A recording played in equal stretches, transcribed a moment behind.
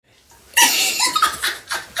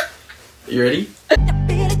You ready?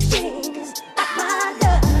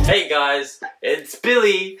 Hey guys, it's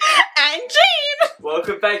Billy and Jean.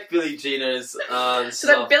 Welcome back, Billy Jeaners. To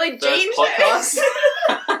the Billy Jean podcast.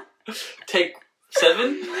 Take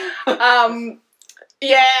 7.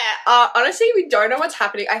 Yeah. Honestly, we don't know what's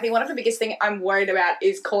happening. I think one of the biggest thing I'm worried about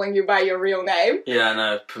is calling you by your real name. Yeah, I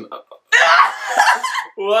know.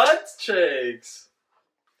 What? Chicks.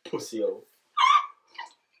 Pussy-o.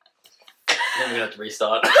 I'm gonna have to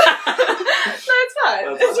restart. No, it's fine.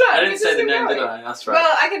 It's fine. I didn't say the name, did I? That's right.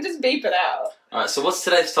 Well, I can just beep it out. Alright, so what's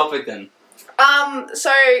today's topic then?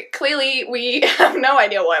 So clearly we have no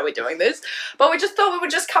idea why we're doing this, but we just thought we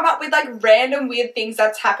would just come up with like random weird things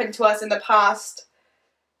that's happened to us in the past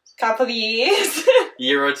couple of years.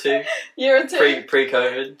 Year or two? Year or two.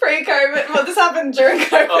 Pre-COVID? Pre-COVID. Well, this happened during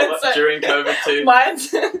COVID. Oh, so during COVID too?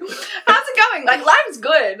 How's it going? Like, life's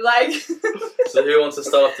good. Like... So who wants to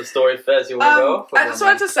start off the story first? You want to go off? I just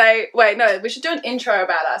wanted to say... Wait, no. We should do an intro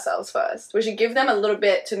about ourselves first. We should give them a little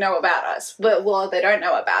bit to know about us. Well, they don't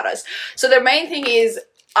know about us. So the main thing is...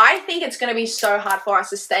 I think it's going to be so hard for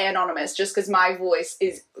us to stay anonymous just because my voice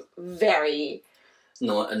is very...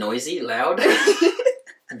 Noisy? Loud?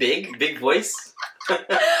 Big voice?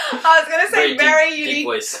 I was going to say very unique. Deep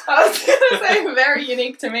voice. I was going to say very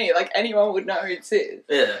unique to me. Like, anyone would know who it is.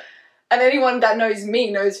 Yeah. And anyone that knows me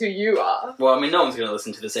knows who you are. Well, I mean, no one's going to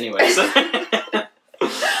listen to this anyway, so...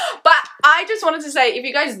 But I just wanted to say, if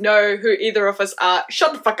you guys know who either of us are,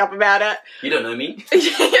 shut the fuck up about it. You don't know me.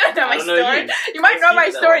 You don't know my story. You might know my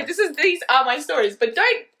story. These are my stories, but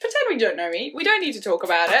don't pretend we don't know me. We don't need to talk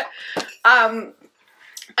about it.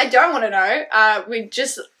 I don't want to know.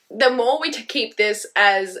 The more we keep this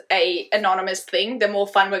as a anonymous thing, the more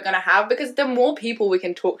fun we're going to have, because the more people we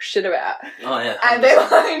can talk shit about. Oh, yeah. 100%. And they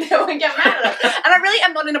won't get mad at us. And I really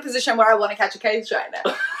am not in a position where I want to catch a case right now.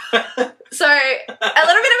 So, a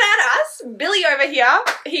little bit about us. Billy over here,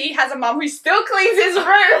 he has a mum who still cleans his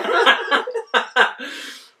room.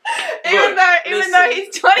 even though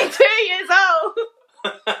he's 22 years old.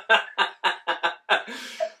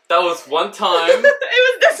 That was one time. It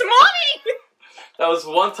was this morning. That was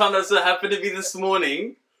one time that happened to be this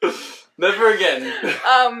morning. Never again.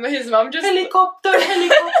 His mum just... Helicopter. Is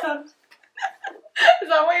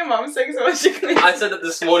that what your mum sings when she cleans? I said that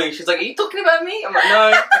this morning. She's like, are you talking about me? I'm like,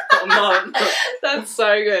 no, I'm not. That's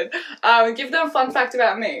so good. Give them a fun fact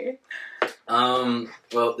about me.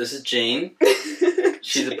 Well, this is Jean.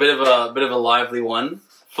 She's a bit of a lively one.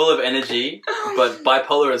 Full of energy, but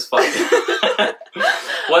bipolar as fuck.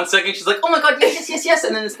 1 second she's like, oh my god, yes,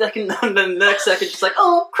 and then the next second she's like,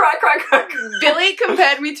 oh, cry. Billy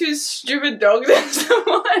compared me to a stupid dog this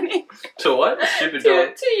morning. To what? Stupid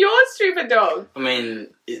dog? To your stupid dog. I mean,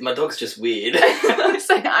 my dog's just weird.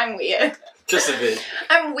 So I'm weird. Just a bit.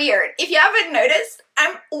 I'm weird. If you haven't noticed,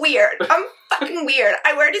 I'm weird. I'm fucking weird.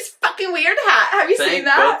 I wear this fucking weird hat. Have you seen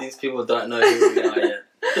that? Both these people don't know who we are yet.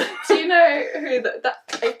 Do you know who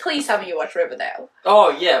please tell me you watch Riverdale.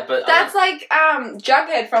 Oh yeah, but that's like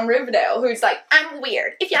Jughead from Riverdale, who's like, I'm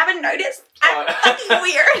weird. If you haven't noticed, I'm fucking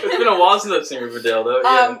weird. It's been a while since I've seen Riverdale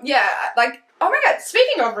though. Yeah, like, oh my god,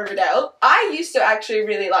 speaking of Riverdale, I used to actually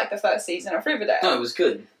really like the first season of Riverdale. No, it was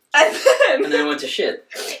good. And then it went to shit.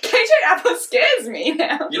 KJ Apple scares me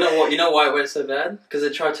now. You know what? You know why it went so bad? Because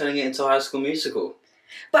they tried turning it into a High School Musical.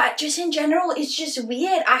 But just in general, it's just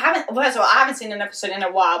weird. First of all, I haven't seen an episode in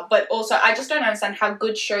a while, but also I just don't understand how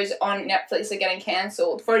good shows on Netflix are getting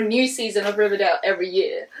cancelled for a new season of Riverdale every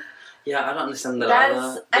year. Yeah, I don't understand that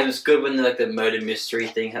either. It was good when the murder mystery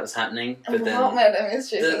thing was happening, but then... What murder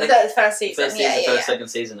mystery? The first season. Second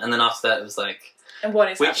season. And then after that it was like... And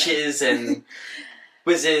what is witches happening? And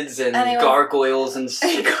wizards and gargoyles and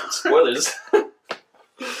spoilers.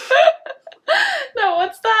 No,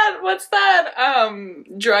 what's that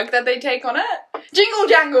drug that they take on it? Jingle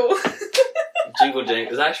Jangle. Jingle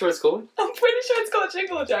Jangle. Is that actually what it's called? I'm pretty sure it's called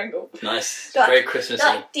Jingle Jangle. Nice. Very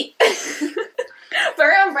Christmassy.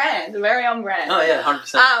 Very on brand. Very on brand. Oh yeah,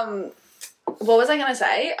 100%. What was I going to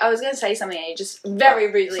say? I was going to say something and you just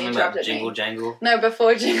very rudely interrupted me. Jingle Jangle? No,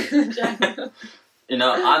 before Jingle Jangle. You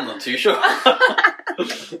know, I'm not too sure.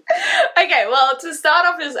 Okay, well, to start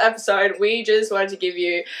off this episode, we just wanted to give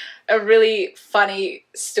you a really funny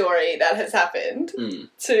story that has happened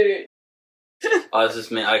to... Oh, this is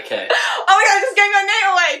me, okay. Oh my god, I just gave my name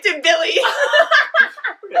away to Billy.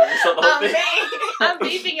 I'm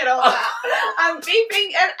beeping it all out. I'm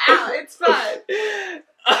beeping it out, it's fine.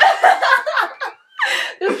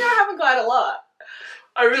 This is going to happen quite a lot.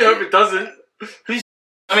 I really hope it doesn't.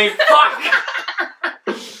 Fuck!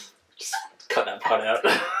 Just cut that part out.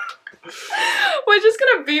 We're just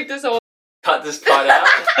gonna beep this all. Cut this part out.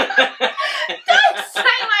 Don't say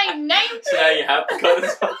my name you have to cut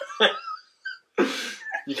this part.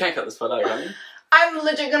 You can't cut this part out, can you? I'm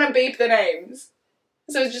legit gonna beep the names.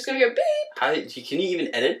 So it's just gonna go beep. Can you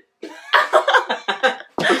even edit?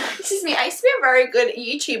 Excuse me, I used to be a very good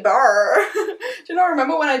YouTuber. Do you not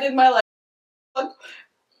remember when I did my like...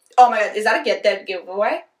 Oh my god, is that a Get Dead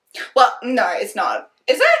giveaway? Well, no, it's not.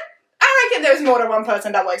 Is it? I reckon there's more than one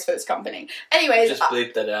person that works for this company. Anyways... Just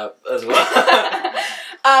bleep that out as well.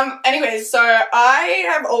 Anyways, so I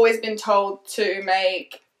have always been told to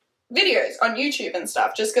make videos on YouTube and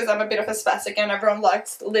stuff, just because I'm a bit of a spastic and everyone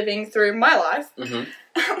likes living through my life. Mm-hmm.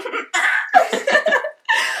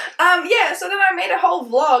 Yeah, so then I made a whole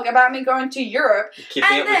vlog about me going to Europe.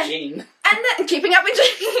 Keeping up with Jean. And then, keeping up with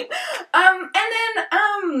Jean.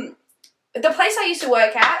 The place I used to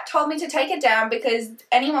work at told me to take it down because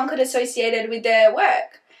anyone could associate it with their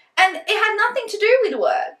work. And it had nothing to do with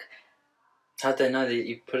work. How'd they know that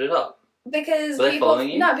you put it up? Because were they following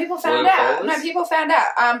you? No, people found out. No, people found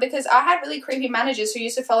out. Because I had really creepy managers who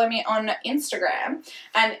used to follow me on Instagram,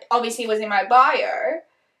 and obviously it was in my bio,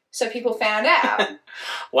 so people found out.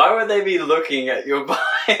 Why would they be looking at your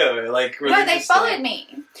bio? Like, no, they followed me.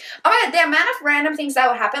 Oh my god, the amount of random things that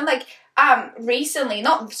would happen. Like, recently,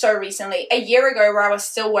 not so recently, a year ago, where I was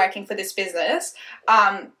still working for this business.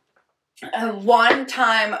 One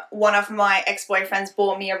time, one of my ex-boyfriends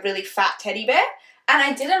bought me a really fat teddy bear. And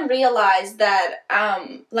I didn't realize that,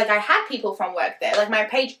 like, I had people from work there. Like, my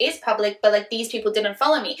page is public, but, like, these people didn't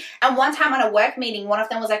follow me. And one time at a work meeting, one of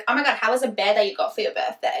them was like, oh my god, how was a bear that you got for your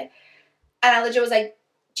birthday? And I legit was like,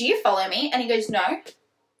 do you follow me? And he goes, no. And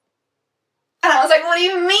I was like, what do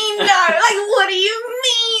you mean no? Like, what do you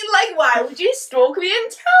mean? Like, why would you stalk me and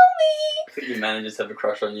tell me? I think your managers have a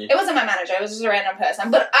crush on you. It wasn't my manager, it was just a random person.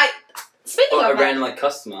 But speaking of... a random, like,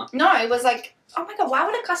 customer? No, it was like, oh my god, why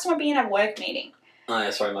would a customer be in a work meeting? Oh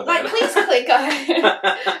yeah, sorry, my bad. Like, please click on it.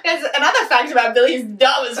 There's another fact about Billy, he's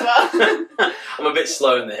dumb as well. I'm a bit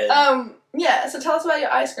slow in the head. Yeah, so tell us about your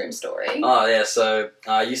ice cream story. Oh yeah, so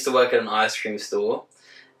I used to work at an ice cream store,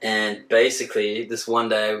 and basically this one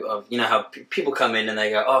day, you know how people come in and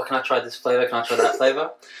they go, oh, can I try this flavour, can I try that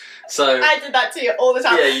flavour? So I did that to you all the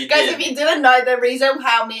time. Yeah, you Guys, did. if you didn't know, the reason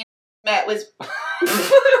how me and met was...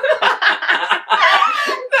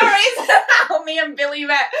 The reason how me and Billy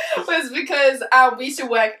met was because we used to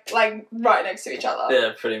work, like, right next to each other.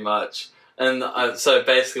 Yeah, pretty much. And so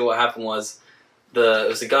basically what happened was, it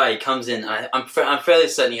was a guy, he comes in, I'm fairly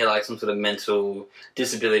certain he had, like, some sort of mental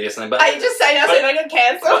disability or something. But Are you just saying that so you don't get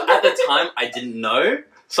cancelled? But at the time, I didn't know,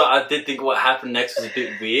 so I did think what happened next was a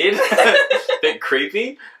bit weird, a bit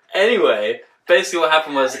creepy. Anyway, basically what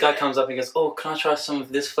happened was, the guy comes up and goes, oh, can I try some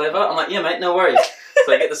of this flavour? I'm like, yeah, mate, no worries.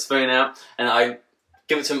 So I get the spoon out, and I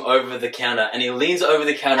give it to him over the counter, and he leans over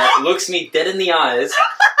the counter, looks me dead in the eyes,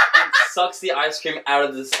 and sucks the ice cream out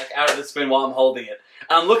of the spoon while I'm holding it.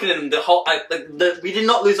 And I'm looking at him we did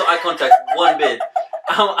not lose eye contact one bit.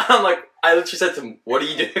 I'm like, I literally said to him, "What are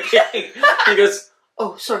you doing?" He goes,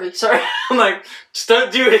 "Oh, sorry." I'm like, "Just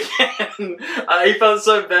don't do it again." He felt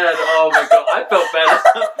so bad. Oh my god, I felt bad.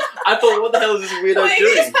 I thought, what the hell is this weirdo doing?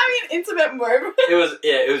 You're just having an intimate moment.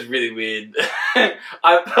 It was really weird.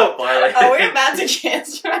 I felt violated. Oh, we're about to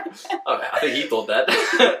cancel right now. Oh, I think he thought that.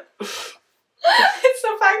 It's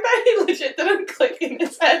the fact that he legit didn't click in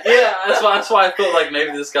his head. Yeah, that's why I thought, like,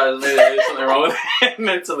 maybe there's something wrong with him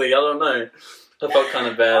mentally. I don't know. I felt kind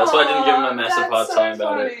of bad. That's why I didn't give him a massive hard time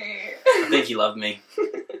about it. I think he loved me.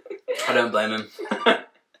 I don't blame him.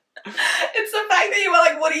 It's the fact that you were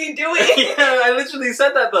like, what are you doing? Yeah, I literally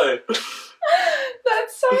said that though.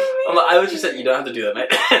 That's so mean. I literally said, you don't have to do that,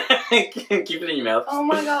 mate. Keep it in your mouth. Oh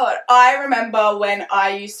my god. I remember when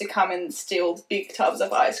I used to come and steal big tubs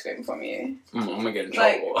of ice cream from you. I'm gonna get in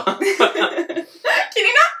trouble. Can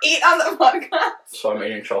you not eat on the podcast? So I'm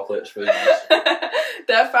eating chocolate. It's really nice.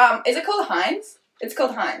 They're from, is it called Heinz? It's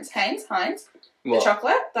called Heinz. Heinz? What? The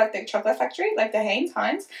chocolate? Like the chocolate factory? Like the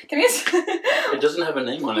Heinz? Can you... It doesn't have a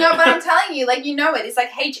name on it. No, but I'm telling you, like, you know it. It's like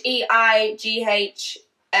Heights.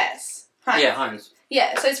 Heinz. Yeah, Heinz.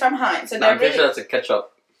 Yeah, so it's from Heinz. So I'm pretty sure that's a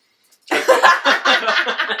ketchup. That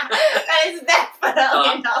is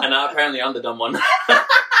definitely not. And apparently I'm the dumb one.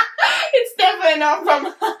 It's definitely not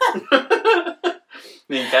from Heinz.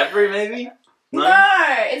 You mean Cadbury, maybe? No,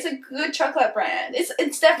 it's a good chocolate brand. It's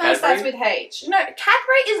definitely Cadbury? starts with H. No,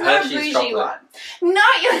 Cadbury is not Hershey's a bougie chocolate. one. No,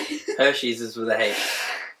 you... Hershey's is with a H.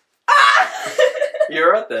 Ah!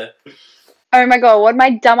 You're right there. Oh my god, what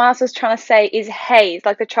my dumbass was trying to say is haze,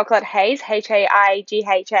 like the chocolate haze,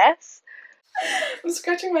 H-A-I-G-H-S. I'm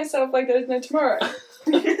scratching myself like there's no tomorrow.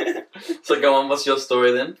 So go on, what's your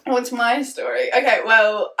story then? What's my story? Okay,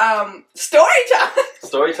 well, story time.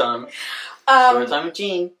 Story time. Story time with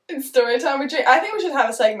Jean. Story time with Jean. I think we should have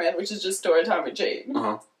a segment which is just story time with Jean.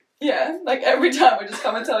 Uh-huh. Yeah, like every time I just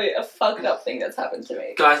come and tell you a fucked up thing that's happened to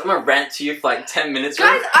me. Guys, I'm gonna rant to you for like 10 minutes.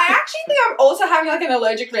 Guys, I actually think I'm also having like an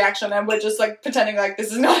allergic reaction and we're just like pretending like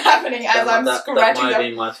this is not happening as I'm scratching that might have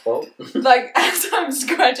been my fault. like as I'm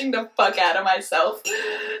scratching the fuck out of myself.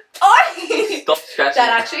 Oh, Stop scratching.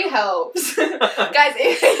 that actually helps. Guys,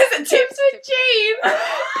 here's a tips with Jean.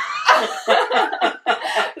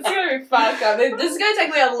 It's gonna be fucked up. This is gonna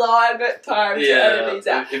take me a long time to edit these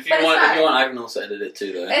out. If you want, I can also edit it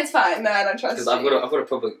too, though. It's fine. No, I don't trust you. Because I've got a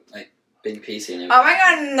proper like big PC and everything. Oh my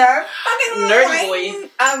god, no fucking nerdy boy.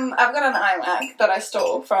 I've got an iMac that I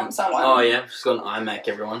stole from someone. Oh yeah, she's got an iMac.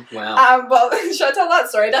 Everyone, wow. Well, should I tell that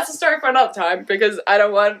story? That's a story for another time because I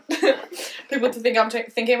don't want people to think I'm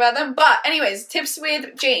thinking about them. But anyways, tips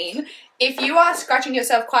with Jean. If you are scratching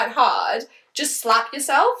yourself quite hard, just slap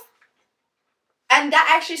yourself. And that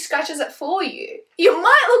actually scratches it for you. You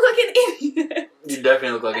might look like an idiot. You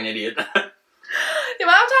definitely look like an idiot. The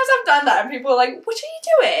amount of times I've done that and people are like, what are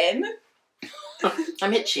you doing?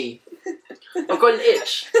 I'm itchy. I've got an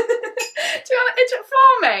itch. Do you want to itch it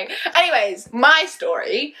for me? Anyways, my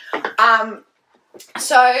story.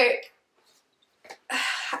 So,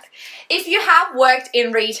 if you have worked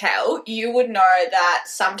in retail, you would know that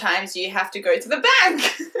sometimes you have to go to the bank.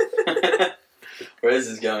 Where is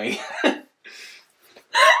this going?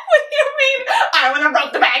 What do you mean? I want to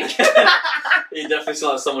rob the bank. You definitely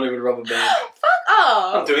sound like someone who would rob a bank. Fuck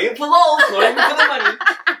off. I'm doing it for lols, not even for the money.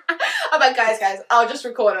 I'm like, guys, I'll just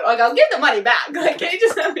record it. Like, I'll give the money back. Like, can you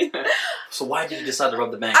just let me... So why did you decide to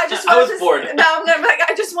rob the bank? I was bored. No, I'm gonna be like,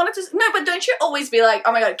 I just wanted to... No, but don't you always be like,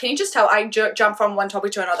 oh my god, can you just tell I jump from one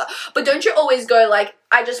topic to another? But don't you always go like,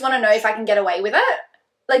 I just want to know if I can get away with it?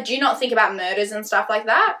 Like, do you not think about murders and stuff like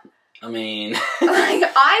that? I mean... Like,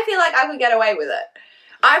 I feel like I could get away with it.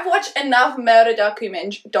 I've watched enough murder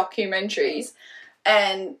documentaries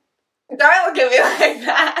and don't look at me like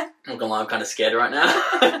that. I'm gonna lie, I'm kind of scared right now.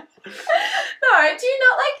 No, do you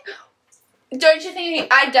not like... Don't you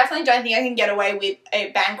think... I definitely don't think I can get away with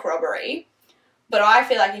a bank robbery. But I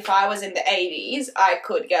feel like if I was in the 80s, I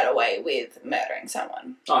could get away with murdering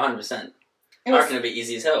someone. Oh, 100%. I reckon it'd be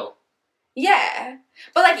easy as hell. Yeah.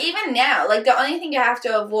 But, like, even now, like, the only thing you have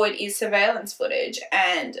to avoid is surveillance footage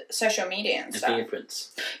and social media and stuff.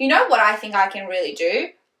 Fingerprints. You know what I think I can really do?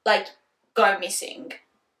 Like, go missing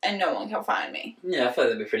and no one can find me. Yeah, I feel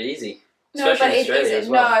like that'd be pretty easy. No, but Especially in it Australia isn't. as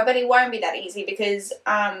well. No, but it won't be that easy because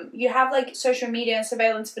you have, like, social media and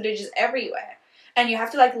surveillance footages everywhere. And you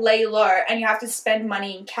have to, like, lay low and you have to spend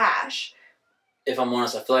money in cash. If I'm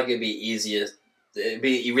honest, I feel like it'd be easier... It'd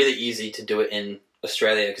be really easy to do it in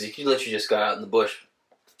Australia because you could literally just go out in the bush,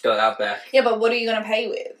 go out back. Yeah, but what are you going to pay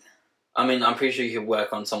with? I mean, I'm pretty sure you could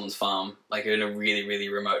work on someone's farm, like in a really, really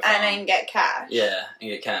remote farm. And then get cash. Yeah, and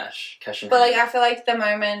get cash in hand. But, like, I feel like the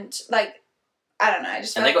moment, like, I don't know, I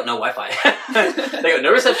just feel and like... they got no Wi-Fi. They got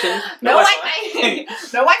no reception, no Wi-Fi.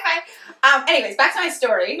 No Wi-Fi. Anyways, back to my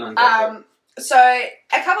story. So,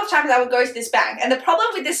 a couple of times I would go to this bank, and the problem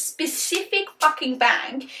with this specific fucking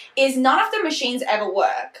bank is none of the machines ever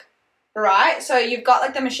work, right? So, you've got,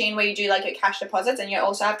 like, the machine where you do, like, your cash deposits, and you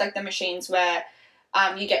also have, like, the machines where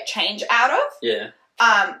you get change out of. Yeah.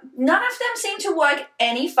 None of them seem to work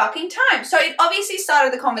any fucking time. So, it obviously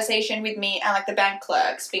started the conversation with me and, like, the bank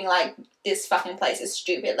clerks being like, this fucking place is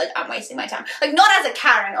stupid. Like, I'm wasting my time. Like, not as a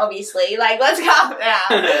Karen, obviously. Like, let's calm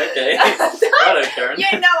down. Okay. Hello, Karen.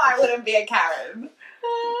 You know I wouldn't be a Karen.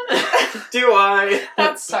 Do I?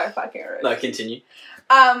 That's so fucking rude. No, continue.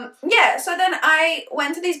 Yeah, so then I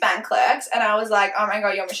went to these bank clerks and I was like, oh my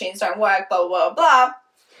god, your machines don't work, blah, blah, blah.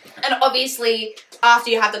 And obviously,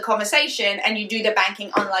 after you have the conversation and you do the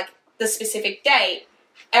banking on, like, the specific date,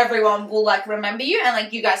 everyone will, like, remember you and,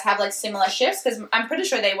 like, you guys have, like, similar shifts because I'm pretty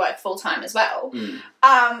sure they work full-time as well.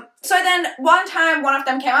 So then one time one of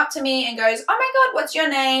them came up to me and goes, oh my god, what's your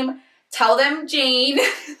name? Tell them Jean.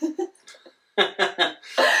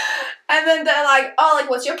 And then they're like, oh, like,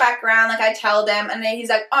 what's your background? Like, I tell them. And then he's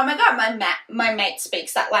like, oh my god, my mate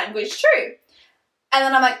speaks that language too. And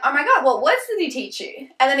then I'm like, oh my god, what words did he teach you?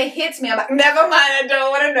 And then it hits me. I'm like, never mind, I don't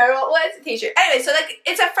want to know what words he teach you. Anyway, so, like,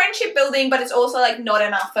 it's a friendship building, but it's also, like, not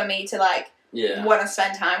enough for me to, like, want to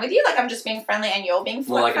spend time with you. Like, I'm just being friendly and you're being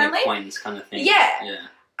friendly. More like an acquaintance kind of thing. Yeah.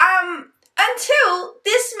 Until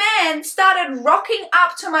this man started rocking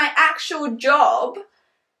up to my actual job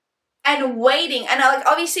and waiting. And, like,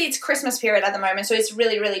 obviously it's Christmas period at the moment, so it's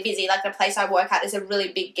really, really busy. Like, the place I work at is a really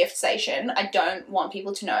big gift station. I don't want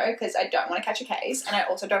people to know because I don't want to catch a case. And I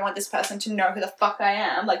also don't want this person to know who the fuck I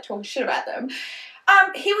am, like, talking shit about them.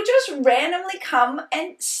 He would just randomly come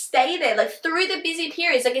and stay there, like, through the busy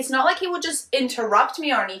periods. Like, it's not like he would just interrupt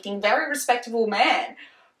me or anything. Very respectable man.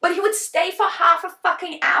 But he would stay for half a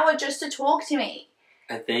fucking hour just to talk to me.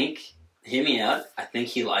 I think, hear me out, I think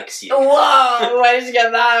he likes you. Whoa, where did you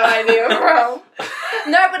get that idea from?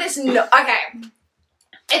 No, but it's no, okay.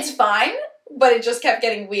 It's fine, but it just kept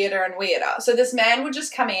getting weirder and weirder. So this man would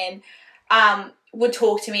just come in, would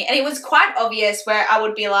talk to me, and it was quite obvious where I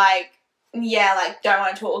would be like, yeah, like, don't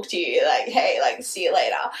want to talk to you, like, hey, like, see you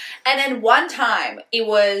later. And then one time, it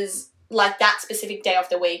was, like, that specific day of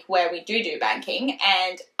the week where we do banking,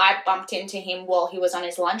 and I bumped into him while he was on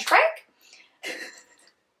his lunch break.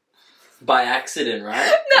 By accident,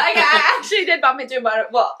 right? No, I actually did bump into him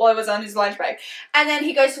while I was on his lunch break. And then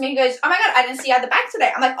he goes to me, he goes, oh my God, I didn't see you at the bank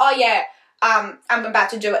today. I'm like, oh yeah, I'm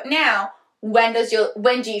about to do it now. When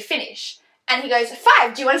do you finish? And he goes,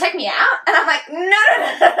 5, do you want to take me out? And I'm like, no.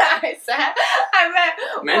 I said,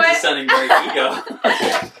 Man's just sounding very eager.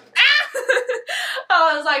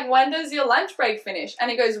 I was like, when does your lunch break finish?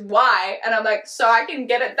 And he goes, why? And I'm like, so I can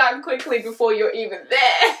get it done quickly before you're even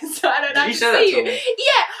there. So I don't have to see you.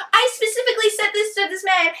 Yeah, I specifically said this to this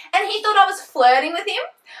man, and he thought I was flirting with him,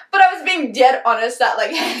 but I was being dead honest that,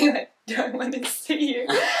 like, hey, I don't want to see you.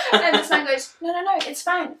 And this man goes, no, it's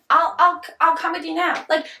fine. I'll come with you now.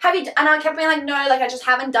 Like, have you? And I kept being like, no, like, I just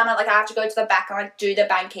haven't done it. Like, I have to go to the back and, like, do the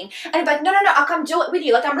banking. And he'd be like, no, I'll come do it with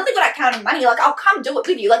you. Like, I'm really good at counting money. Like, I'll come do it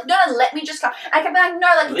with you. Like, no, let me just come. And I kept being like, no,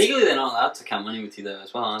 like, legally they're not allowed to count money with you though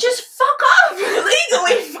as well, aren't just fuck off.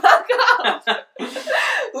 Legally, fuck off.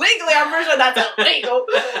 Legally, I'm pretty sure that's illegal.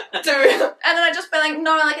 Dude. And then I just been like,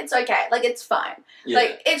 no, like, it's okay. Like, it's fine. Yeah.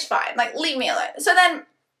 Like, it's fine. Like, leave me alone. So then,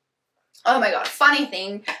 oh my God, funny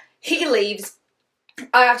thing, he leaves.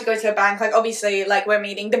 I have to go to the bank. Like, obviously, like, we're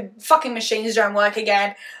meeting. The fucking machines don't work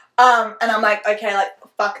again. And I'm like, okay, like,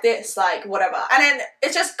 fuck this, like, whatever. And then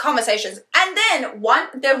it's just conversations. And then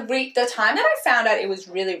the time that I found out it was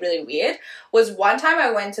really, really weird was one time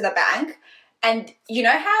I went to the bank, and you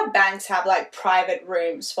know how banks have, like, private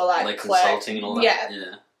rooms for, like consulting and all that? Yeah.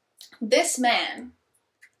 Yeah. This man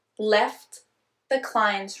left the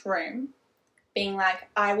client's room being like,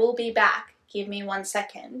 I will be back, give me 1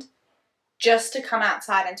 second, just to come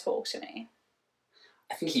outside and talk to me.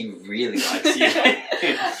 I think he really likes you.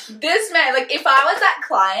 This man, like, if I was that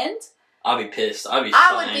client, I'd be pissed. I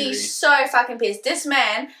would be so fucking pissed. This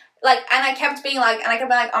man, like, and I kept being like, oh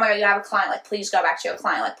my God, you have a client, like, please go back to your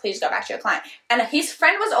client, like, please go back to your client. And his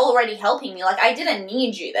friend was already helping me, like, I didn't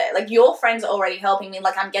need you there, like, your friend's already helping me,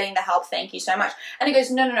 like, I'm getting the help, thank you so much. And he goes,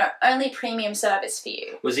 no, only premium service for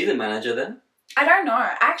you. Was he the manager there? I don't know.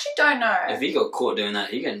 I actually don't know. If he got caught doing that,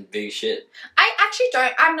 he can big shit. I actually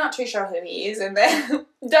don't. I'm not too sure who he is, and then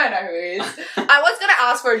don't know who he is. I was gonna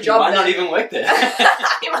ask for a job. He might not even work there.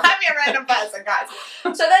 He might be a random person, guys.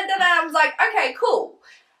 So then I was like, okay, cool.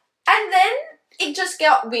 And then it just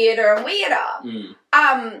got weirder and weirder.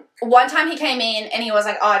 One time he came in and he was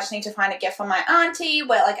like, oh, I just need to find a gift for my auntie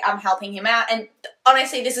where, like, I'm helping him out. And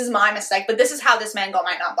honestly, this is my mistake, but this is how this man got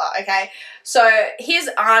my number, okay? So his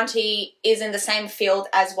auntie is in the same field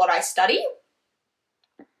as what I study.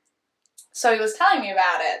 So he was telling me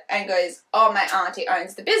about it and goes, oh, my auntie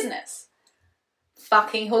owns the business.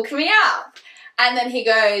 Fucking hook me up. And then he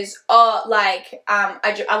goes, oh, like,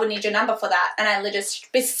 I would need your number for that. And I just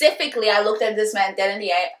specifically, I looked at this man dead in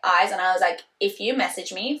the eyes and I was like, if you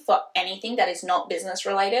message me for anything that is not business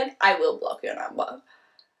related, I will block your number.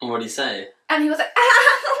 And what did he say? And he was like,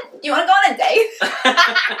 you want to go on a date? Is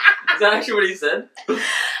that actually what he said? And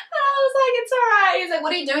I was like, it's alright. He's like,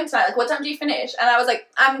 what are you doing tonight? Like, what time do you finish? And I was like,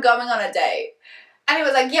 I'm going on a date. And he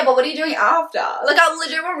was like, yeah, but what are you doing after? Like, I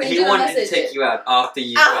literally will read you the message. He wanted to take you out after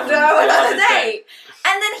you went on a date.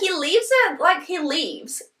 And then he leaves it, like, he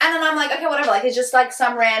leaves. And then I'm like, okay, whatever. Like, it's just, like,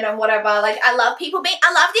 some random whatever. Like, I love the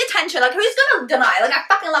attention. Like, who's gonna deny? Like, I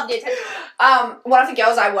fucking love the attention. One of the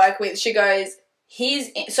girls I work with, she goes,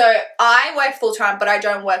 so I work full-time, but I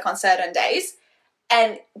don't work on certain days.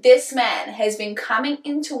 And this man has been coming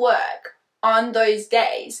into work on those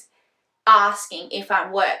days asking if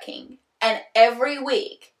I'm working. And every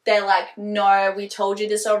week, they're like, no, we told you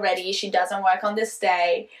this already. She doesn't work on this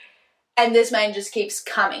day. And this man just keeps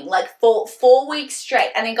coming, like, for 4 weeks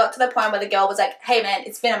straight. And it got to the point where the girl was like, hey, man,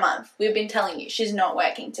 it's been a month. We've been telling you she's not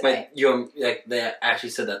working today. Wait, they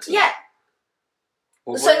actually said that to you? Yeah.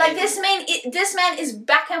 Well, so, like, this man is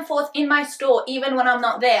back and forth in my store even when I'm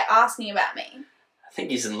not there asking about me. I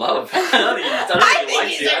think he's in love. I don't think he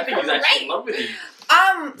likes you. I think he's actually in love with you.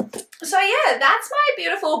 So yeah, that's my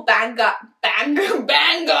beautiful bang guy.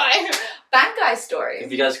 Bank guy story.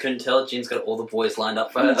 If you guys couldn't tell, Jean's got all the boys lined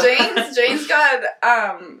up for her. Jean's got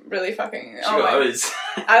really fucking. She got hoes.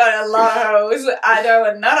 I got a lot of hoes. I don't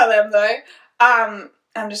want none of them though.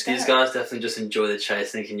 I'm just gonna. These guys definitely just enjoy the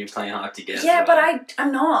chase, thinking you're playing hard to get. Yeah, but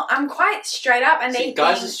I'm not. I'm quite straight up, and See,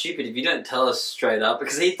 guys are stupid if you don't tell us straight up,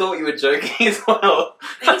 because he thought you were joking as well.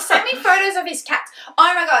 He sent me photos of his cats.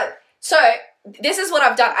 Oh my god! So this is what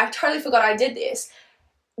I've done. I totally forgot I did this.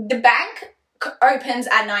 The bank opens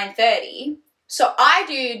at 9:30, so I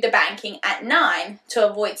do the banking at 9 to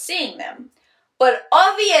avoid seeing them. But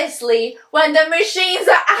obviously, when the machines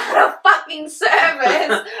are out of fucking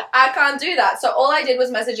service, I can't do that. So all I did was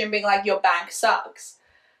message him being like, your bank sucks.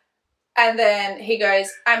 And then he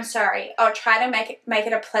goes, I'm sorry. I'll try to make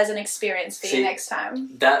it a pleasant experience for you next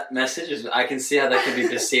time. That message, I can see how that could be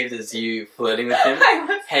perceived as you flirting with him.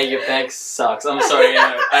 Hey, your bank sucks. I'm sorry.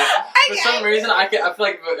 For some reason, I feel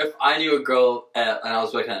like if I knew a girl and I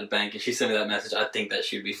was working at a bank and she sent me that message, I'd think that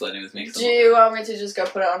she'd be flirting with me. Do you want me to just go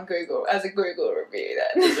put it on Google as a Google review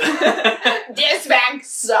then? This bank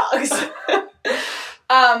sucks.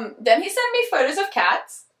 Then he sent me photos of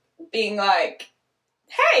cats, being like,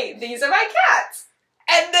 hey, these are my cats.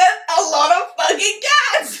 And then a lot of fucking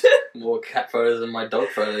cats. More cat photos than my dog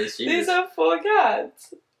photos. Jesus. These are 4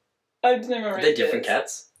 cats. I've never read They're different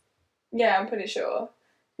cats? Yeah, I'm pretty sure.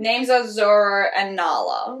 Names are Zorro and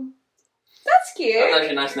Nala. That's cute. That's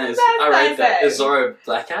actually nice names. I read that. Is Zorro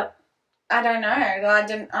black cat? I don't know. I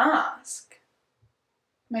didn't ask.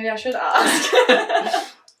 Maybe I should ask.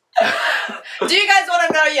 Do you guys want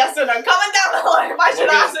to know yes or no? Comment down below if I should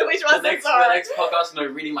ask it which one's Zorro. The next podcast,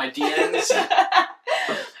 I'm reading my DMs.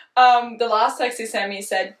 The last text he sent me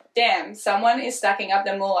said, damn, someone is stacking up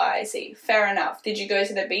the moolah, I see. Fair enough. Did you go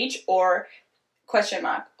to the beach or... ?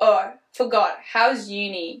 Oh, forgot. How's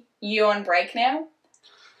uni? You on break now?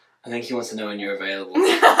 I think he wants to know when you're available.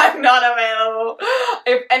 I'm not available.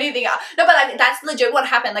 If anything, no, but like that's legit what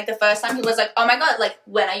happened. Like the first time he was like, oh my god, like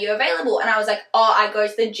when are you available? And I was like, oh, I go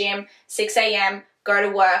to the gym 6 a.m, go to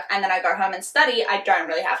work, and then I go home and study. I don't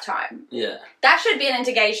really have time. Yeah. That should be an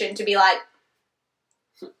indication to be like,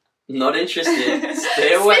 not interested.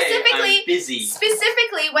 Stay away. I'm busy.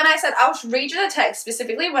 Specifically, when I said, I'll read you the text,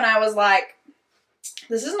 specifically when I was like,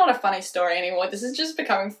 this is not a funny story anymore. This is just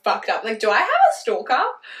becoming fucked up. Like, do I have a stalker?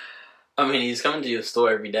 I mean, he's coming to your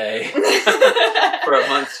store every day for a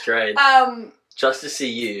month straight. Just to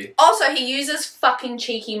see you. Also, he uses fucking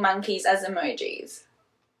cheeky monkeys as emojis.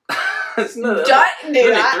 Don't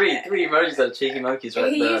do that. Three emojis that are cheeky monkeys,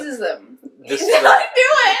 right? He uses them. Don't do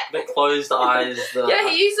it. The closed eyes. Yeah,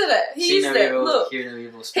 he used it. He used it. Look, he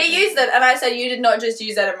used it, and I said, "You did not just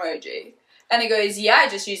use that emoji." And he goes, "Yeah, I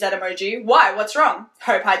just used that emoji. Why? What's wrong?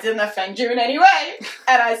 Hope I didn't offend you in any way."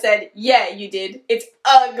 And I said, "Yeah, you did. It's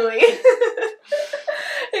ugly."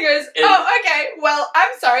 He goes, "Oh, okay. Well,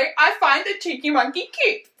 I'm sorry. I find the cheeky monkey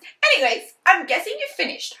cute. Anyways, I'm guessing you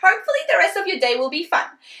finished. Hopefully the rest of your day will be fun.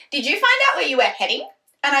 Did you find out where you were heading?"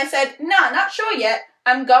 And I said, "Nah, not sure yet.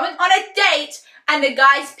 I'm going on a date and the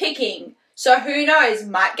guy's picking. So who knows,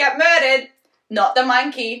 might get murdered. Not the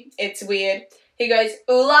monkey. It's weird." He goes,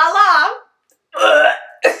 "Ooh la la."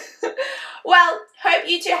 Well, hope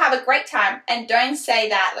you two have a great time and don't say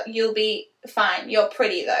that. You'll be fine. You're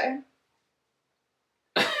pretty though.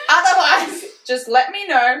 Otherwise, just let me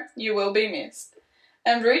know. You will be missed.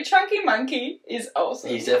 And Rude Chunky Monkey is awesome.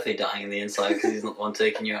 He's definitely dying in the inside because he's not the one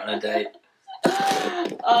taking you out on a date.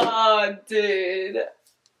 Oh, dude.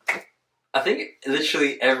 I think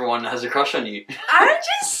literally everyone has a crush on you. I'm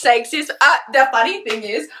just sexist. The funny thing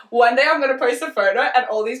is, one day I'm going to post a photo and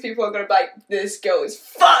all these people are going to be like, this girl is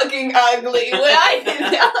fucking ugly. Why did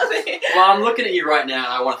you? Well, I'm looking at you right now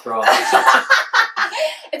and I want to throw up.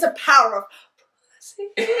 It's a power of pussy.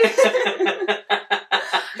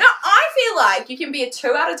 No, I feel like you can be a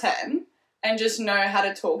 2 out of 10 and just know how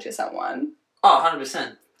to talk to someone. Oh,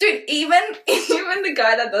 100%. Dude, even the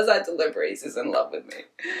guy that does our deliveries is in love with me.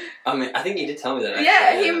 I mean, I think he did tell me that. Actually.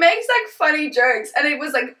 Yeah, he makes like funny jokes, and it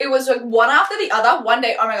was like one after the other. One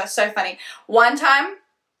day, oh my god, so funny. One time,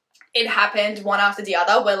 it happened one after the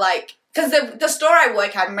other. Where like, because the store I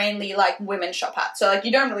work at mainly like women shop at, so like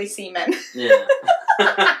you don't really see men. Yeah.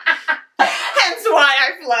 Hence why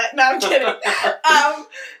I flirt. No, I'm kidding.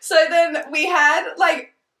 So then we had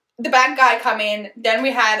like the bank guy come in, then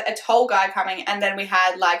we had a toll guy coming, and then we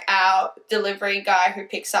had like our delivery guy who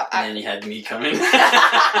picks up. And then you had me coming.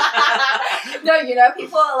 No, you know,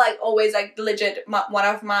 people are like always like legit. One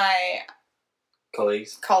of my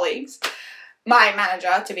colleagues, my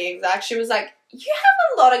manager to be exact, she was like, "You have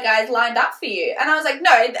a lot of guys lined up for you," and I was like,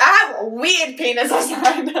 "No, I have a weird penis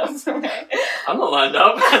lined up for me." I'm not lined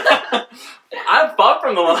up. I'm far from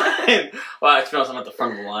from the line. Well, to be honest, I'm at the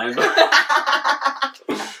front of the line. But...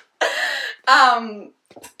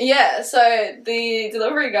 Yeah, so the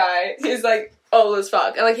delivery guy, he's like old as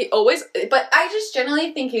fuck. And like he always, but I just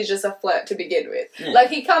generally think he's just a flirt to begin with. Yeah. Like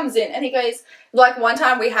he comes in and he goes, like one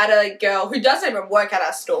time we had a girl who doesn't even work at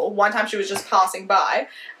our store. One time she was just passing by.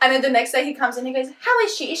 And then the next day he comes in and he goes, how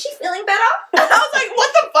is she? Is she feeling better? And I was like,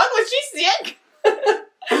 what the fuck? Was she sick? And he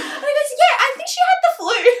goes, yeah, I think she had the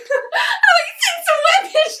flu. I'm like, since when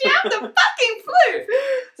did she have the fucking flu?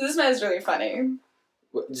 So this man's really funny.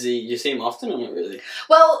 You see him often or not really?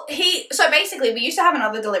 Well, so basically we used to have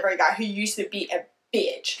another delivery guy who used to be a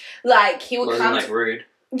bitch. Like he would come. Like rude.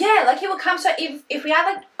 Yeah, like he would come. So if we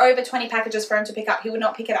had like over 20 packages for him to pick up, he would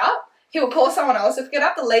not pick it up. He would call someone else to pick it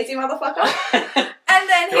up, the lazy motherfucker. And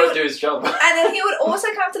then he would do his job. And then he would also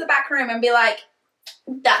come to the back room and be like,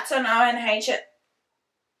 "That's an ONH."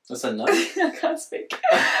 That's a no? I can't speak.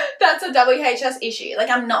 That's a WHS issue. Like,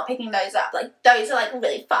 I'm not picking those up. Like, those are, like,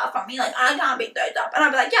 really far from me. Like, I can't pick those up. And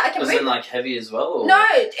I'd be like, yeah, I can Was it, like, heavy as well? Or? No,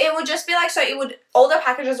 it would just be, like, so it would... All the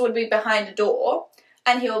packages would be behind a door.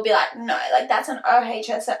 And he would be like, no, like, that's an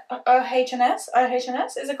OHS... OHS?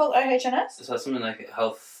 Is it called OHS? Is that something like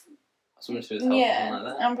health... Something to do with health? Yeah, something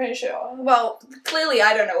like that? I'm pretty sure. Well, clearly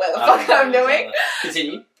I don't know what the fuck I'm doing.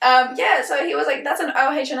 Continue. Yeah, so he was like, that's an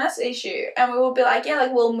OHS issue. And we would be like, yeah,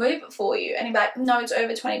 like, we'll move it for you. And he'd be like, no, it's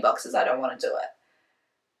over 20 boxes. I don't want to do it.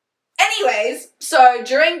 Anyways, so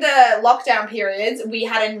during the lockdown periods, we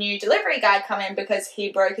had a new delivery guy come in because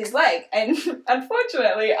he broke his leg. And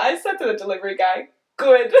unfortunately, I said to the delivery guy,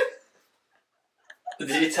 good.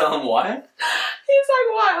 Did you tell him why? He's like,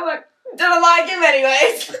 why? I'm like, didn't like him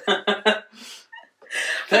anyways.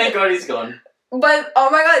 Thank God he's gone. But, oh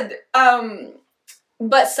my God,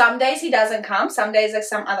 but some days he doesn't come, some days like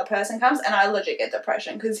some other person comes, and I legit get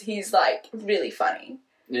depression because he's like really funny.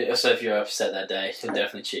 Yeah, so if you're upset that day, he'll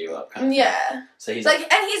definitely cheer you up. Kind of yeah. Thing. So he's like,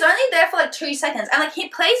 and he's only there for like 2 seconds, and like he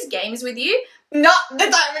plays games with you. Not the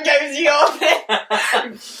type of games you're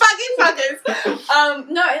playing. Fucking fuckers.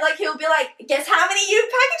 No, like he'll be like, guess how many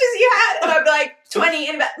packages you had? And I'll be like, 20,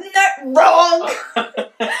 and no, wrong.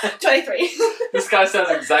 23. This guy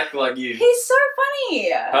sounds exactly like you. He's so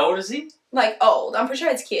funny. How old is he? Like old. I'm pretty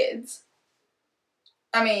sure it's kids.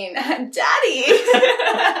 I mean, daddy.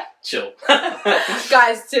 Chill.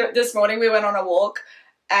 Guys, this morning we went on a walk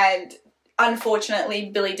and unfortunately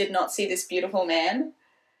Billy did not see this beautiful man.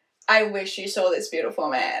 I wish you saw this beautiful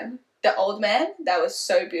man. The old man, that was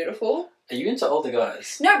so beautiful. Are you into older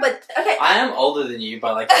guys? No, but, okay. I am older than you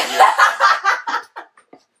by like a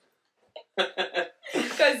year.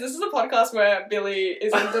 Guys, this is a podcast where Billy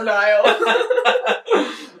is in denial.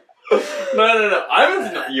 No. I'm in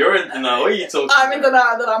denial. You're in denial. What are you talking about? I'm in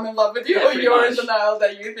denial that I'm in love with you, yeah, or you're much. in denial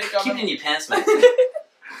that you think I'm... Keep it in your pants, mate.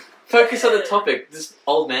 Focus on the topic. This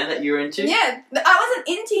old man that you're into. Yeah, I wasn't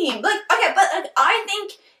into him. Like, okay, but like, I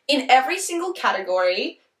think in every single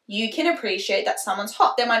category, you can appreciate that someone's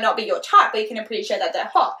hot. They might not be your type, but you can appreciate that they're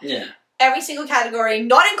hot. Yeah. Every single category,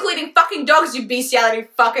 not including fucking dogs, you bestiality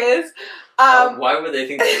fuckers. Why would they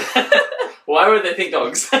think Why would they think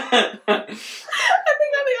dogs? I think I'm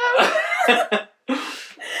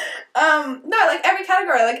the no, like every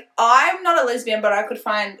category. Like, I'm not a lesbian, but I could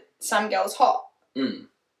find some girls hot. Mm.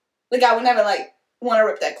 Like, I would never, like, want to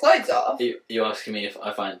rip their clothes off. You asking me if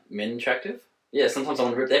I find men attractive? Yeah, sometimes I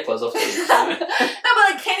want to rip their clothes off too. So. No, but,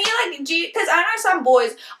 like, can you, like, because I know some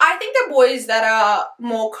boys, I think the boys that are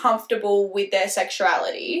more comfortable with their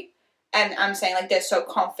sexuality, and I'm saying, like, they're so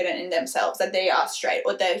confident in themselves that they are straight,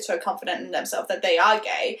 or they're so confident in themselves that they are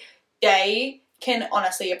gay, they can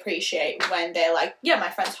honestly appreciate when they're like, yeah, my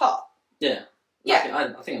friend's hot. Yeah.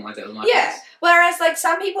 Yeah. I think I'm like that with my Yeah. friends. Whereas, like,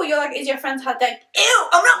 some people, you're like, is your friend's hot? They're like, ew,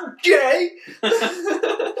 I'm not gay. I'm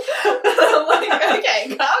like,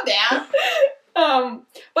 okay, calm down.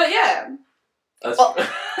 But yeah. That's Do you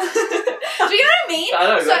know what I mean? I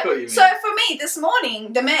know exactly what you mean. So for me, this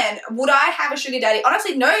morning, the man, would I have a sugar daddy?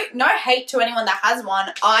 Honestly, no hate to anyone that has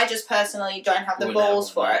one. I just personally don't have the balls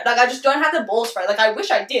for it. Like, I just don't have the balls for it. Like, I wish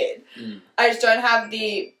I did. Mm. I just don't have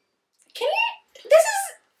the... This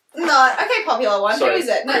is not... Okay, popular one. Sorry, who is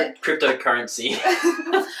it? No. Cryptocurrency.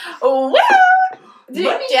 Woo! Do you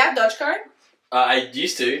have Dogecoin? I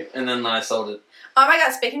used to, and then I sold it. Oh my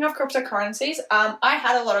god, speaking of cryptocurrencies, I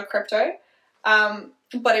had a lot of crypto,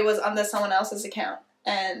 but it was under someone else's account.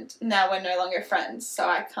 and now we're no longer friends, so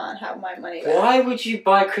I can't have my money back. Why would you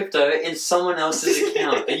buy crypto in someone else's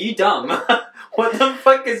account? Are you dumb? What the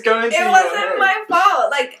fuck is going through your head? It wasn't my fault.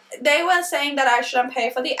 Like, they were saying that I shouldn't pay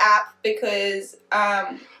for the app because,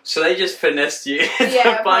 So they just finessed you into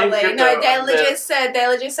yeah, buying probably. crypto? No, they legit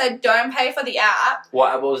said, don't pay for the app.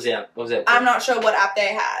 What was the app? What was the app? I'm not sure what app they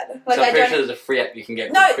had. Like, so I'm pretty sure there's a free app you can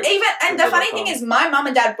get. No, and the funny thing is, my mum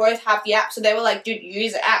and dad both have the app, so they were like, dude,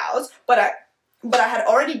 use ours, but I had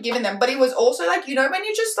already given them. But it was also like, you know, when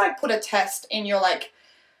you just like put a test in your like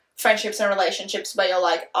friendships and relationships where you're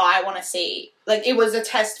like, oh, I want to see, like, it was a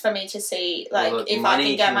test for me to see like if I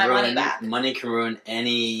can get my money back. Money can ruin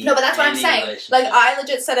any. No, but that's what I'm saying. Like, I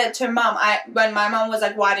legit said it to mum. When my mum was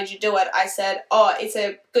like, why did you do it? I said, oh, it's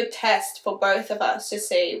a good test for both of us to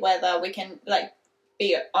see whether we can like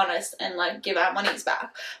be honest and like give our monies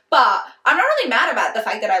back. But I'm not really mad about the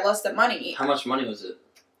fact that I lost the money. How much money was it?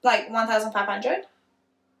 Like 1,500.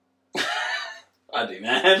 I'd be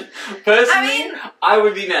mad. Personally, I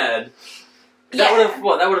would be mad. That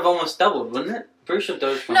would have almost doubled, wouldn't it? Pretty sure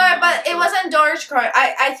Dogecoin. No, but it wasn't Dogecoin.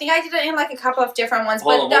 I think I did it in like a couple of different ones,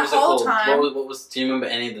 Hold but on, the whole time. What was? Do you remember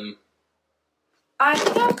any of them? I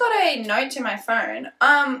think I've got a note to my phone.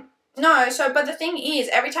 No, but the thing is,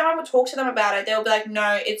 every time I would talk to them about it, they'll be like,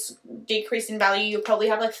 no, it's decreased in value. You'll probably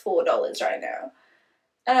have like $4 right now.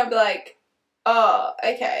 And I'll be like, oh,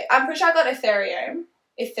 okay. I'm pretty sure I got Ethereum.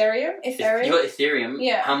 Ethereum? You got Ethereum?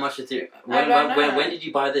 Yeah. How much Ethereum? I don't know. When did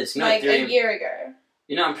you buy this? You know, like Ethereum, a year ago.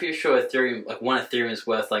 You know, I'm pretty sure Ethereum, like one Ethereum is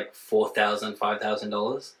worth like $4,000,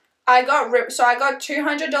 $5,000. I got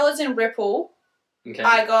 $200 in Ripple. Okay.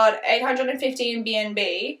 I got $850 in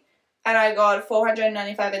BNB, and I got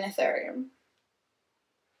 $495 in Ethereum.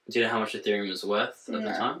 Do you know how much Ethereum was worth at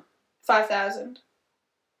the time? 5,000.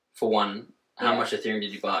 For one, how Yeah. much Ethereum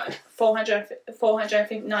did you buy?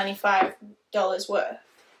 $495 worth.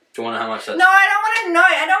 Do you want to know how much that? No, I don't want to know.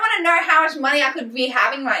 I don't want to know how much money I could be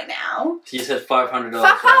having right now. You said $500.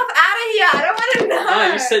 Fuck off out of here. I don't want to know.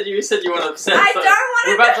 No, you said you weren't upset. I don't want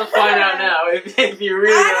to know. We're about to find out now if you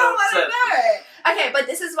really I don't are want upset. to know. Okay, but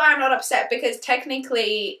this is why I'm not upset, because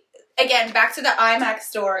technically, again, back to the iMac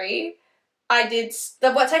story, I didn't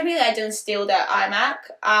steal their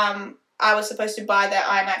iMac. I was supposed to buy their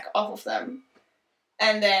iMac off of them.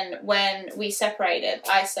 And then when we separated,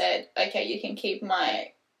 I said, okay, you can keep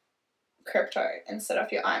my crypto instead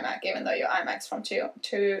of your iMac, even though your iMac's from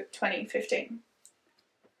 2015.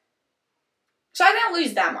 So I didn't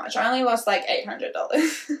lose that much. I only lost like $800.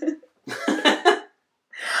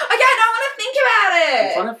 Okay, I don't want to think about it.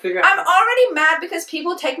 I'm trying to figure out. I'm already mad because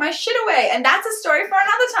people take my shit away, and that's a story for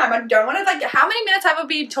another time. I don't want to, like, how many minutes have I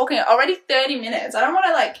been talking? Already 30 minutes. I don't want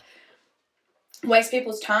to, like, waste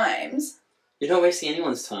people's times. You're not wasting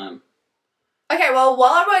anyone's time. Okay, well,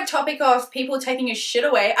 while we're on topic of people taking your shit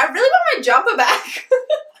away, I really want my jumper back.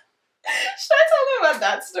 Should I tell them about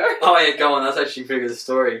that story? Oh yeah, go on. That's actually a pretty good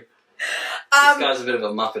story. This guy's a bit of a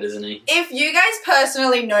muppet, isn't he? If you guys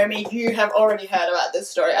personally know me, you have already heard about this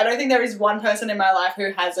story. I don't think there is one person in my life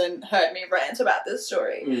who hasn't heard me rant about this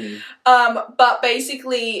story. But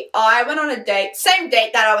basically, I went on a date, same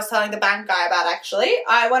date that I was telling the bank guy about, actually.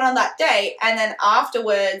 I went on that date, and then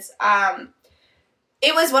afterwards,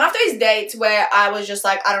 it was one of those dates where I was just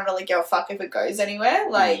like, I don't really give a fuck if it goes anywhere.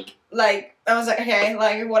 Like, I was like, okay,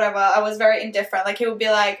 like, whatever. I was very indifferent. Like, he would be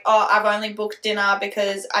like, oh, I've only booked dinner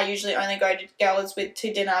because I usually only go to girls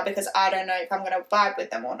to dinner because I don't know if I'm going to vibe with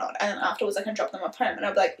them or not. And then afterwards, I can drop them off home. And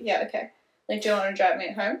I'd be like, yeah, okay. Like, do you want to drive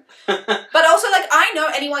me home? But also, like, I know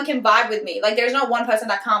anyone can vibe with me. Like, there's not one person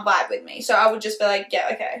that can't vibe with me. So I would just be like, yeah,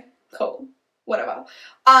 okay, cool. Whatever.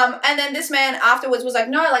 And then this man afterwards was like,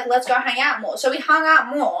 no, like, let's go hang out more. So we hung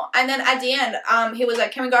out more. And then at the end, he was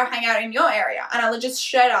like, can we go hang out in your area? And I was just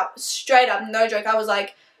straight up, no joke. I was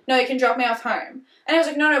like, no, you can drop me off home. And he was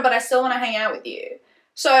like, no, but I still want to hang out with you.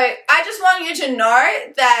 So I just want you to know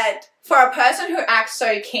that for a person who acts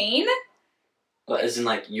so keen. Well, as in,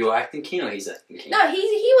 like, you're acting keen or he's acting keen? No, he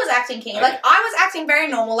was acting keen. Okay. Like, I was acting very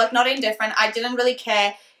normal, like, not indifferent. I didn't really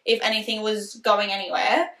care if anything was going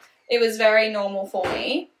anywhere. It was very normal for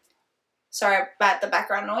me. Sorry about the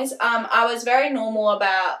background noise. I was very normal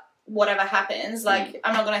about whatever happens. Like,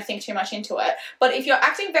 I'm not going to think too much into it. But if you're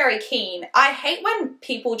acting very keen, I hate when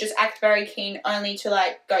people just act very keen only to,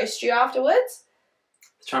 like, ghost you afterwards.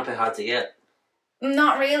 They're trying to play hard to get.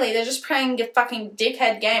 Not really. They're just playing a fucking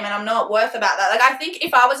dickhead game, and I'm not worth about that. Like, I think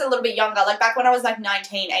if I was a little bit younger, like, back when I was, like,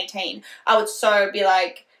 19, 18, I would so be,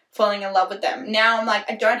 like, falling in love with them. Now I'm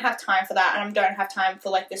like, I don't have time for that, and I don't have time for,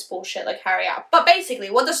 like, this bullshit, like, hurry up. But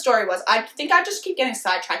basically, what the story was, I think I just keep getting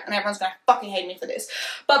sidetracked, and everyone's gonna fucking hate me for this.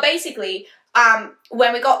 But basically,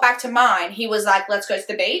 when we got back to mine, he was like, let's go to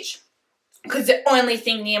the beach. Because the only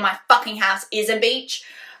thing near my fucking house is a beach.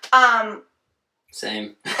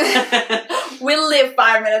 Same. We live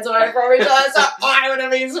 5 minutes away from each other, so I would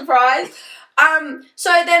have been surprised.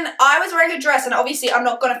 So then I was wearing a dress, and obviously I'm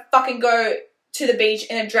not going to fucking go to the beach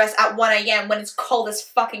in a dress at 1 a.m. when it's cold as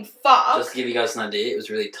fucking fuck. Just to give you guys an idea, it was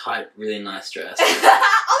really tight, really nice dress. Oh my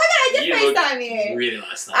god, I did FaceTime you. Really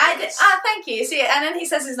nice. I did. Thank you. See, and then he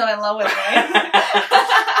says he's not in love with me.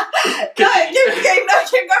 No,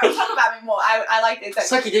 keep going. Talk about me more. I like this.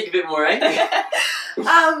 Suck your dick a bit more, eh?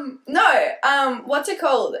 What's it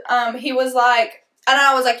called? He was like, and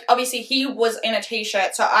I was like, obviously he was in a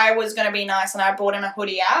t-shirt, so I was gonna be nice, and I brought him a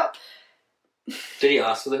hoodie out. Did he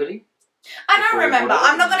ask for the hoodie? I don't remember.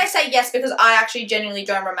 I'm not going to say yes because I actually genuinely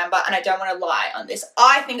don't remember and I don't want to lie on this.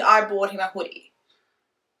 I think I bought him a hoodie.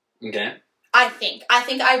 Okay. I think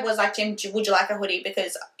I was like to him, would you like a hoodie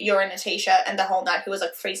because you're in a t-shirt, and the whole night he was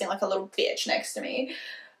like freezing like a little bitch next to me.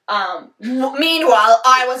 Meanwhile,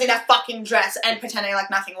 I was in a fucking dress and pretending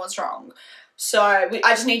like nothing was wrong. So I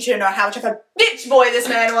just need you to know how much of a bitch boy this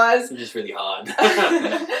man was. It's just really hard.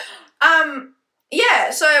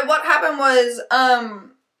 Yeah, so what happened was,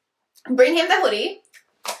 bring him the hoodie.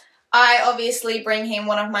 I obviously bring him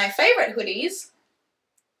one of my favourite hoodies.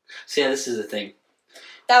 So yeah, this is the thing.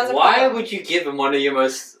 That was Why would you give him one of your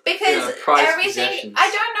most prized everything, possessions? I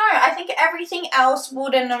don't know. I think everything else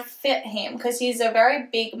wouldn't have fit him because he's a very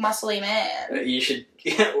big, muscly man. You should,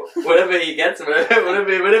 whatever he gets,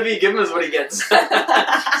 whatever you give him is what he gets. So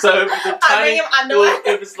if it's a tiny, I bring him underwear.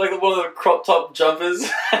 If it's like one of the crop top jumpers.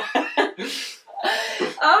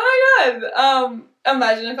 Oh my god.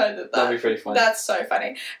 Imagine if I did that. That'd be pretty funny. That's so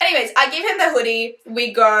funny. Anyways, I give him the hoodie.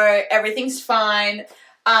 We go. Everything's fine.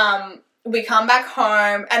 We come back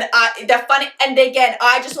home, and again,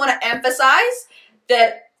 I just want to emphasize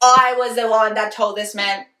that I was the one that told this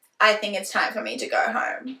man, I think it's time for me to go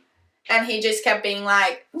home. And he just kept being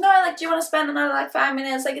like, no, like, do you want to spend another, like, 5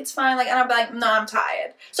 minutes? Like, it's fine. Like, and I'm like, no, I'm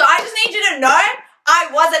tired. So I just need you to know I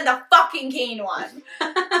wasn't the fucking keen one.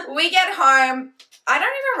 We get home. I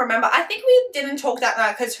don't even remember. I think we didn't talk that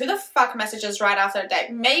night because who the fuck messages right after a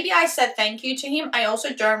date? Maybe I said thank you to him. I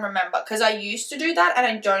also don't remember because I used to do that and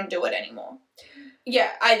I don't do it anymore.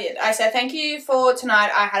 Yeah, I did. I said thank you for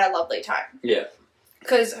tonight. I had a lovely time. Yeah.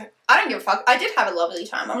 Because I don't give a fuck. I did have a lovely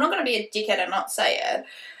time. I'm not going to be a dickhead and not say it.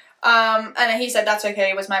 And he said that's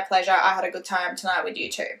okay. It was my pleasure. I had a good time tonight with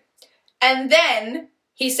you too. And then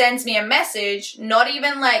he sends me a message, not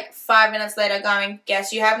even like 5 minutes later, going,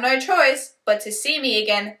 guess you have no choice but to see me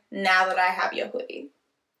again now that I have your hoodie.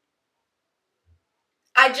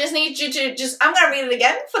 I just need you to I'm going to read it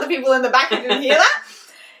again for the people in the back who didn't hear that.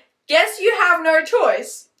 Guess you have no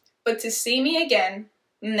choice but to see me again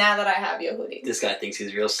now that I have your hoodie. This guy thinks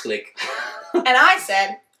he's real slick. And I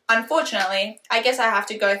said, unfortunately, I guess I have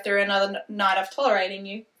to go through another night of tolerating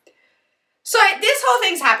you. So this whole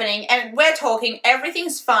thing's happening and we're talking,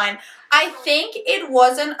 everything's fine. I think it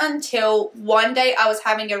wasn't until one day I was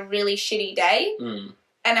having a really shitty day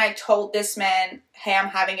and I told this man, hey, I'm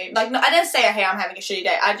having a, like, no, I didn't say, hey, I'm having a shitty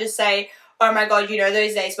day. I just say, oh my God, you know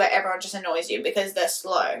those days where everyone just annoys you because they're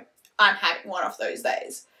slow. I'm having one of those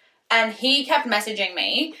days. And he kept messaging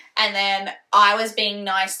me and then I was being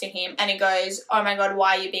nice to him and he goes, oh my God,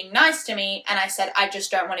 why are you being nice to me? And I said, I just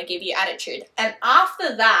don't want to give you attitude. And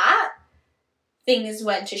after that, things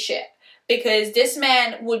went to shit because this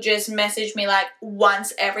man would just message me like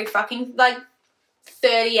once every fucking like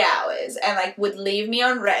 30 hours and like would leave me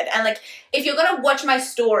on red. And like, if you're going to watch my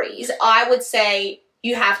stories, I would say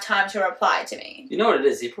you have time to reply to me. You know what it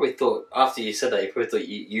is? He probably thought, after you said that, he probably thought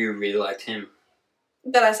you really liked him.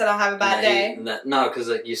 That I said I'll have a bad day. No, because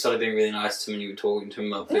like, you started being really nice to him and you were talking to him.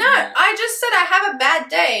 No, I just said I have a bad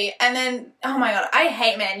day and then, oh my God, I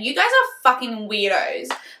hate men. You guys are fucking weirdos.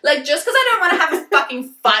 Like, just because I don't want to have a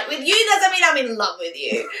fucking fight with you doesn't mean I'm in love with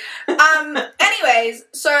you. Anyways,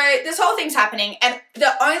 so this whole thing's happening and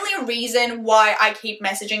the only reason why I keep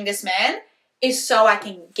messaging this man is so I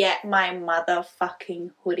can get my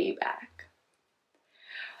motherfucking hoodie back.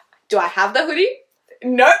 Do I have the hoodie?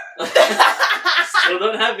 Nope. Still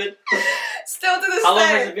don't have it. Still to this day. How long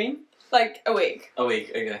has it been? Like a week. A week,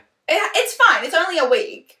 okay. It's fine. It's only a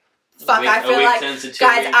week. Fuck, I feel like, guys, weeks.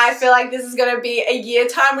 I feel like this is going to be a year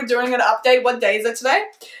time. We're doing an update. What day is it today?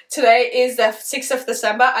 Today is the 6th of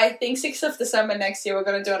December. I think 6th of December next year we're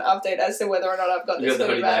going to do an update as to whether or not I've got this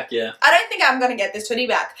hoodie back. Yeah. I don't think I'm going to get this hoodie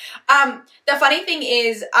back. The funny thing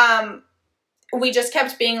is, we just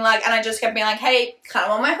kept being like, and I just kept being like, hey, kind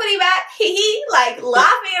of want my hoodie back, hee hee, like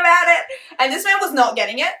laughing about it. And this man was not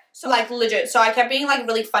getting it. So, like, legit. So I kept being, like,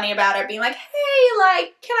 really funny about it, being like, hey,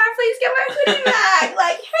 like, can I please get my hoodie back?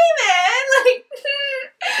 Like, hey, man, like,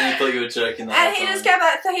 And you thought you were joking the and whole he time.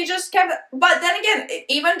 just kept, but then again,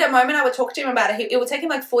 even the moment I would talk to him about it, it would take him,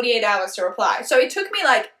 like, 48 hours to reply. So it took me,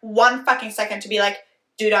 like, 1 fucking second to be like,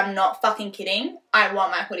 dude, I'm not fucking kidding. I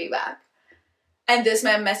want my hoodie back. And this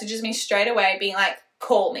man messages me straight away being like,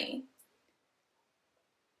 call me.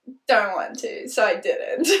 Don't want to, so I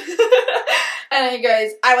didn't. And then he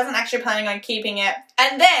goes, I wasn't actually planning on keeping it.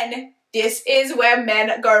 And then, this is where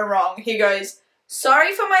men go wrong. He goes,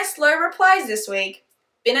 sorry for my slow replies this week.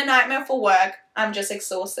 Been a nightmare for work. I'm just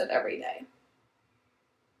exhausted every day.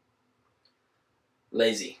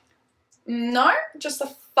 Lazy. No, just a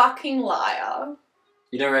fucking liar.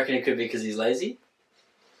 You don't reckon it could be because he's lazy?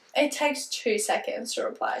 It takes 2 seconds to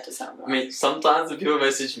reply to someone. I mean, sometimes when people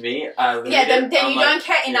message me, I read yeah, then it, you I'm don't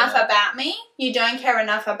care enough yeah. about me. You don't care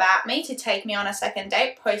enough about me to take me on a second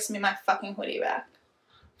date. Post me my fucking hoodie back.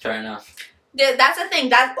 Fair enough. That's the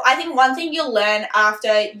thing. I think one thing you'll learn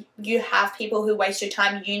after you have people who waste your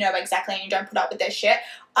time, you know exactly, and you don't put up with their shit.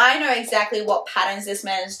 I know exactly what patterns this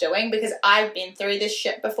man is doing because I've been through this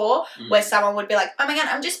shit before where someone would be like, oh my god,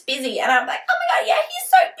 I'm just busy. And I'm like, oh my god, yeah, he's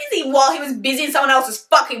so busy while he was busy in someone else's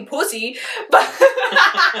fucking pussy. But,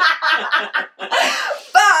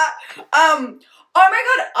 oh my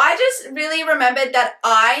god, I just really remembered that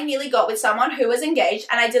I nearly got with someone who was engaged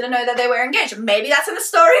and I didn't know that they were engaged. Maybe that's in a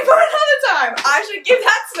story for another time. I should give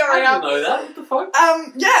that story I up. didn't know that. What the fuck?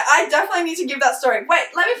 Yeah, I definitely need to give that story. Wait,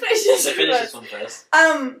 let me finish this. So finish this one first.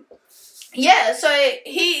 Yeah, so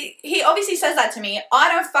he obviously says that to me. I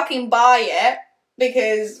don't fucking buy it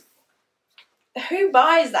because who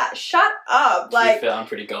buys that? Shut up. Like, to be fair, I'm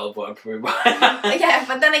pretty gullible. I probably buy it. yeah,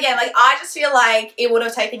 but then again, like, I just feel like it would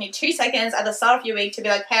have taken you 2 seconds at the start of your week to be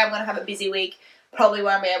like, hey, I'm going to have a busy week. Probably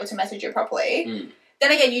won't be able to message you properly.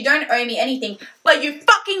 Then again, you don't owe me anything. But you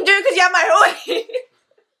fucking do because you have my hoodie.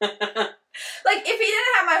 Like, if he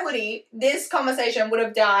didn't have my hoodie, this conversation would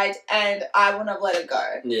have died and I wouldn't have let it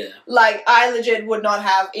go. Yeah. Like, I legit would not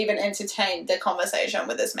have even entertained the conversation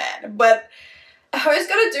with this man. But who's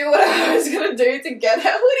gonna do what I was gonna do to get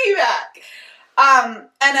her hoodie back? And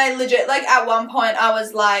I legit, like, at one point I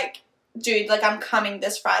was like, dude, like, I'm coming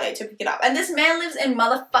this Friday to pick it up. And this man lives in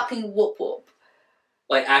motherfucking Whoop Whoop.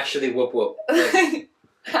 Like, actually whoop whoop. Like,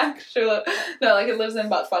 Actually, no, like, it lives in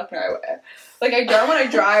buttfuck nowhere. Like, I don't want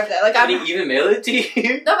to drive there. Like, can he even mail it to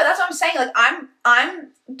you? No, but that's what I'm saying. Like,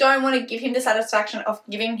 I'm don't want to give him the satisfaction of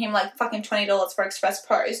giving him, like, fucking $20 for express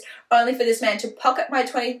post, only for this man to pocket my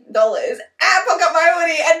 $20 and pocket my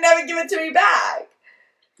hoodie and never give it to me back.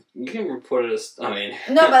 You can report it as, I mean.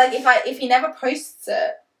 No, but, like, if he never posts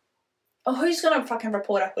it, who's gonna fucking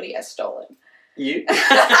report a hoodie as stolen? You? Also,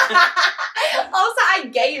 I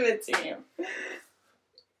gave it to him.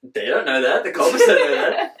 They don't know that. The cops don't know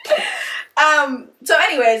that. So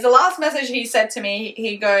anyways, the last message he said to me,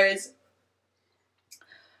 he goes,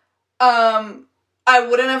 I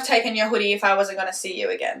wouldn't have taken your hoodie if I wasn't going to see you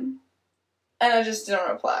again. And I just didn't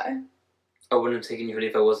reply. I wouldn't have taken your hoodie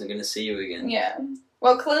if I wasn't going to see you again. Yeah.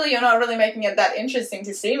 Well, clearly you're not really making it that interesting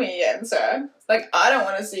to see me again, sir. Like, I don't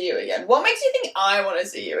want to see you again. What makes you think I want to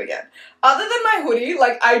see you again? Other than my hoodie,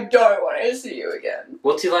 like, I don't want to see you again.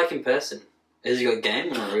 What's he like in person? Has he got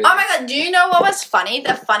game or not really? Oh my god, do you know what was funny?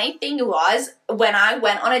 The funny thing was, when I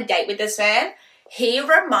went on a date with this man, he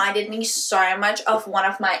reminded me so much of one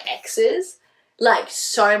of my exes. Like,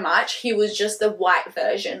 so much. He was just the white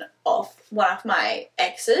version of one of my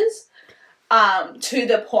exes. To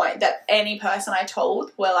the point that any person I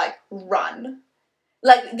told were like, run.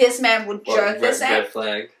 Like, this man would joke the same. Red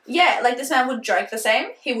flag. Yeah, like, this man would joke the same.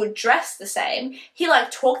 He would dress the same. He, like,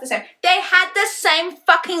 talked the same. They had the same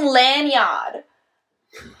fucking lanyard.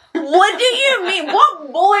 What do you mean?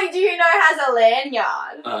 What boy do you know has a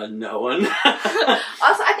lanyard? No one. Also,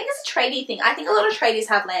 I think it's a tradie thing. I think a lot of tradies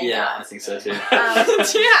have lanyards. Yeah, I think so too. Do you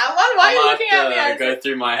have one? Why are you looking at me? I might go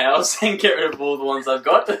through my house and get rid of all the ones I've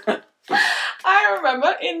got. I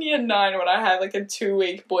remember in year 9 when I had like a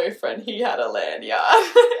 2-week boyfriend, he had a lanyard.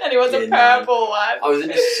 And it was a purple one. I was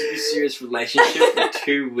in a super serious relationship for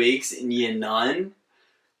 2 weeks in year 9.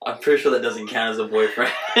 I'm pretty sure that doesn't count as a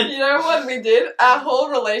boyfriend. You know what we did? Our whole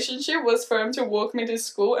relationship was for him to walk me to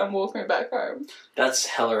school and walk me back home. That's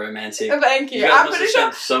hella romantic. Thank you. You guys must have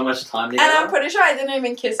spent so much time together. And I'm pretty sure I didn't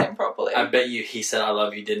even kiss him properly. I bet you he said I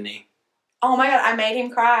love you, didn't he? Oh my god, I made him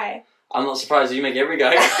cry. I'm not surprised. You make every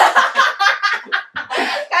guy. Guys,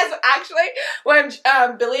 actually, when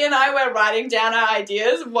Billy and I were writing down our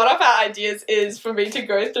ideas, one of our ideas is for me to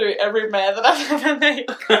go through every man that I've ever made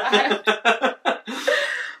cry.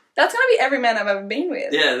 That's gonna be every man I've ever been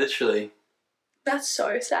with. Yeah, literally. That's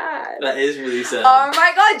so sad. That is really sad. Oh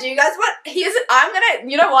my god, do you guys want...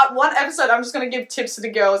 you know what? One episode I'm just going to give tips to the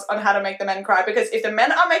girls on how to make the men cry, because if the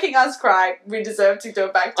men are making us cry, we deserve to do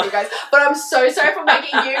it back to you guys. But I'm so sorry for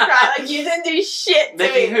making you cry. Like, you didn't do shit to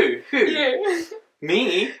Making me. who? You.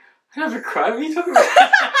 Me? I never cry. What are you talking about?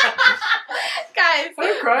 Guys, I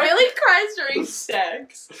don't cry. Billy cries during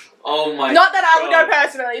sex. Oh my god. Not that I would know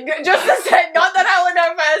personally. Just to say, not that I would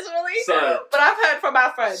know personally. So, but I've heard from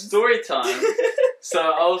our friends. story time. So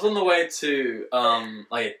I was on the way to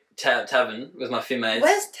like a tavern with my few mates.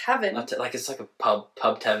 Where's tavern? Like it's like a pub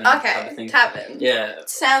tavern type of Okay, thing. tavern. Yeah.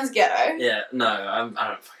 Sounds ghetto. Yeah. No, I don't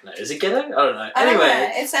fucking know. Is it ghetto? I don't know. I don't Anyway,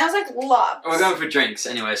 know. It sounds like lots. we're going for drinks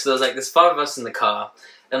anyway. So there's 5 of us in the car,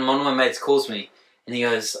 and one of my mates calls me, and he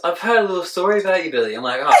goes, "I've heard a little story about you, Billy." I'm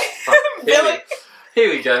like, "Oh, fuck, Billy. Here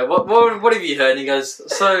we go. What have you heard?" And he goes,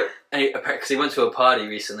 "So," because he went to a party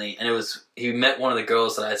recently, and he met one of the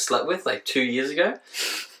girls that I had slept with like 2 years ago,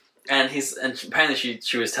 and apparently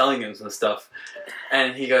she was telling him some stuff,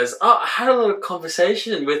 and he goes, "Oh, I had a little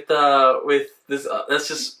conversation with this. Let's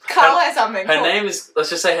just Call her something. Her cool. name is. Let's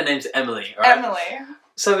just say her name's Emily. All right? Emily.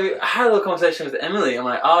 So I had a little conversation with Emily. I'm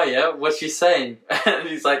like, "Oh yeah, what's she saying?" And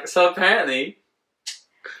he's like, "So apparently,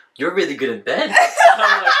 you're really good in bed."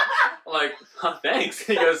 I'm like, "Oh, thanks."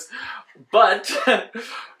 And he goes, "But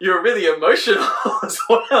you're really emotional as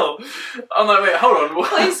well." I'm like, "Wait, hold on."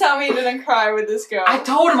 Please tell me you didn't cry with this girl. I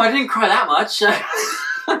told him I didn't cry that much.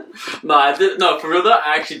 No, I didn't. No, for real though,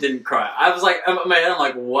 I actually didn't cry. I was like, I'm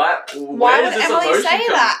like, what? Why would Emily say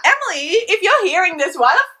that? Emily, if you're hearing this,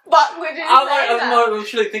 why the fuck would you say that? I'm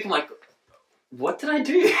literally thinking like, what did I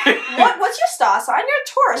do? What's your star sign? You're a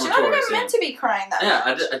Taurus. I'm You're not Taurus, even meant to be crying that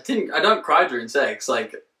much. I don't cry during sex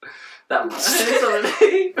like that much.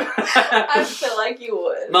 I feel like you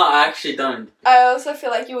would. No, I actually don't. I also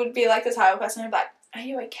feel like you would be like the type of person who'd be like, "Are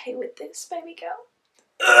you okay with this, baby girl?"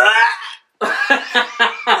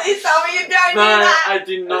 Please tell me you don't do that. No, I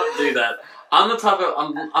do not do that. I'm the type of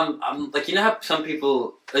I'm like, you know how some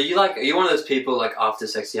people are you one of those people like after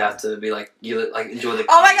sex you have to be like you like enjoy the.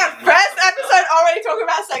 Oh my god! First episode already talking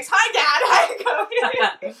about sex. Hi, Dad. Hi,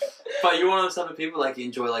 go. But you're one of those type of people like you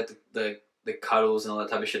enjoy like the cuddles and all that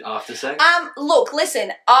type of shit after sex. Look,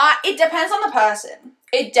 listen. It depends on the person.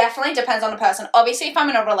 It definitely depends on the person. Obviously, if I'm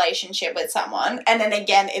in a relationship with someone, and then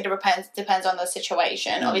again, it depends on the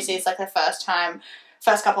situation. Obviously, it's like the first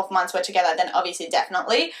couple of months we're together, then obviously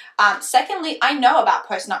definitely. Secondly, I know about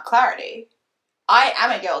post-nut clarity. I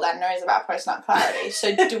am a girl that knows about post-nut clarity.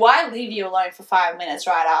 So do I leave you alone for 5 minutes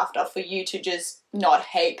right after for you to just not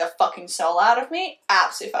hate the fucking soul out of me?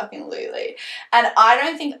 Absolutely. And I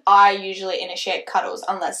don't think I usually initiate cuddles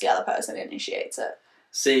unless the other person initiates it.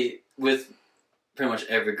 See, with pretty much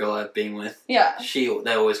every girl I've been with, yeah,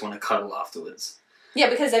 they always want to cuddle afterwards. Yeah,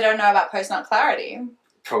 because they don't know about post-nut clarity.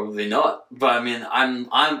 Probably not, but I mean,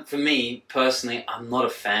 I'm for me personally, I'm not a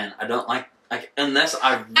fan. I don't like unless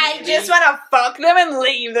I really... I just want to fuck them and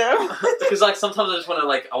leave them. Because like sometimes I just want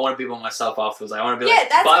to I want to be by myself afterwards. I want to be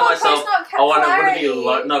that's by myself. I want to be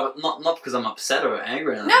alone. No, but not because I'm upset or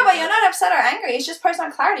angry. No, but you're not upset or angry. It's just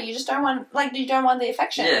post-nut clarity. You just don't want the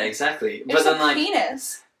affection. Yeah, exactly. You're but just then a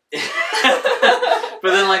penis.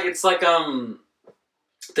 But then it's like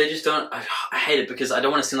they just don't. I hate it because I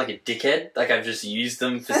don't want to seem like a dickhead. Like I've just used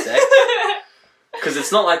them for sex. Because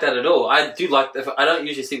it's not like that at all. I do like. I don't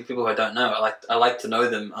usually sleep with people who I don't know. I like to know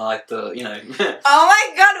them. I like to, you know. Oh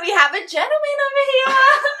my god, we have a gentleman over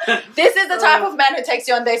here. This is the type of man who takes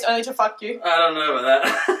you on dates only to fuck you. I don't know about that.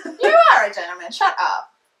 You are a gentleman. Shut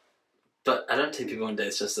up. But I don't take people on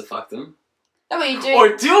dates just to fuck them. No, but you do. Or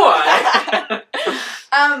do I?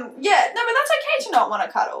 Yeah. No, but that's okay to not want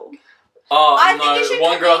to cuddle. Oh I no! think you should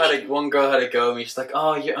One girl had a go at me. She's like,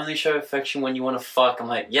 "Oh, you only show affection when you want to fuck." I'm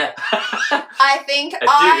like, "Yeah." I think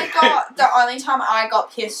the only time I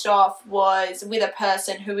got pissed off was with a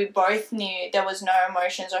person who we both knew there was no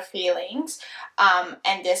emotions or feelings,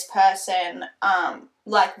 and this person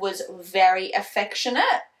was very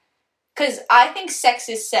affectionate. Because I think sex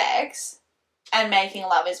is sex, and making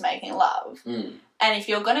love is making love. Mm. And if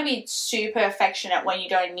you're going to be super affectionate when you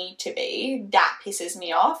don't need to be, that pisses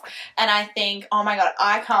me off. And I think, oh my god,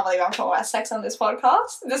 I can't believe I'm talking about sex on this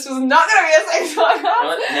podcast. This was not going to be a sex podcast.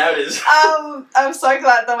 What? Now it is. I'm so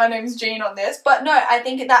glad that my name's Jean on this. But no, I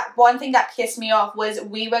think that one thing that pissed me off was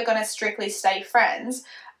we were going to strictly stay friends.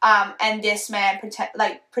 And this man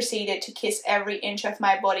proceeded to kiss every inch of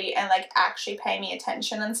my body and actually pay me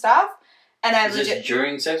attention and stuff. And I Is this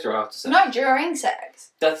during sex or after sex? No, during sex.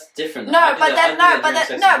 That's different. But then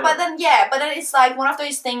it's one of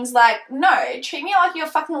those things no, treat me like you're a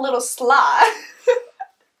fucking little slut.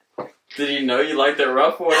 Did he know you liked it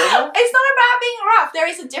rough or whatever? It's not about being rough. There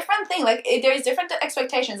is a different thing. Like, there is different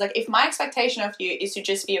expectations. Like, if my expectation of you is to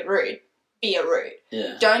just be rude.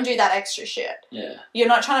 Yeah. Don't do that extra shit. Yeah. You're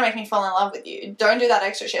not trying to make me fall in love with you. Don't do that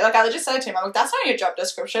extra shit. Like, I just said it to him. I'm like, that's not your job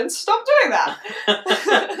description. Stop doing that.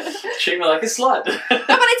 Treat me like a slut. No, but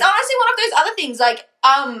it's honestly one of those other things. Like,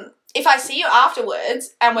 if I see you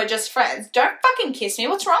afterwards and we're just friends, don't fucking kiss me.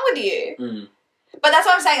 What's wrong with you? Mm. But that's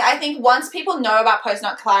what I'm saying. I think once people know about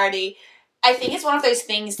post-nut clarity, I think it's one of those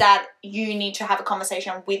things that you need to have a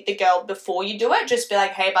conversation with the girl before you do it. Just be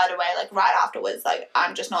like, hey, by the way, like, right afterwards, like,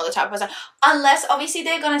 I'm just not the type of person. Unless, obviously,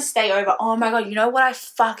 they're going to stay over. Oh, my God, you know what I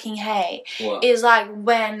fucking hate? What? Is, like,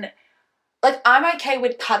 when, like, I'm okay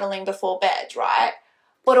with cuddling before bed, right?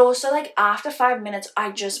 But also, like, after 5 minutes,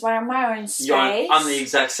 I just want my own space. I'm the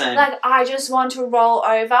exact same. Like, I just want to roll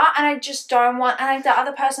over, and I just don't want... And, like, the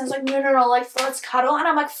other person's like, no, like, let's cuddle. And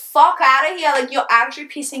I'm like, fuck out of here. Like, you're actually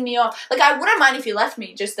pissing me off. Like, I wouldn't mind if you left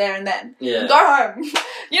me just there and then. Yeah. Go home.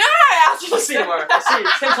 You know how I asked you? I'll see you tomorrow. I'll see you.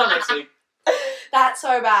 Same time next week. That's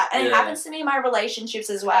so bad. And it Yeah. happens to me in my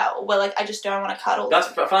relationships as well, where, like, I just don't want to cuddle. I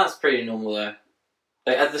find that's pretty normal, though.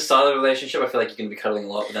 Like, at the start of the relationship, I feel like you're going to be cuddling a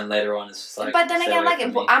lot, but then later on, it's just like... But then stay again, away like,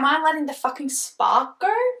 from me. am I letting the fucking spark go?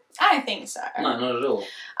 I don't think so. No, not at all.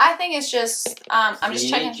 I think it's just, I'm just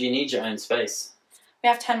checking. You need your own space. We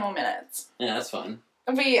have 10 more minutes. Yeah, that's fine.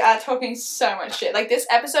 We are talking so much shit. Like, this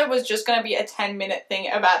episode was just going to be a 10-minute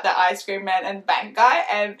thing about the ice cream man and bank guy,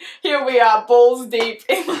 and here we are, balls deep.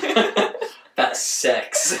 That's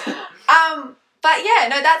sex. But yeah,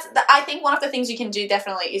 no, I think one of the things you can do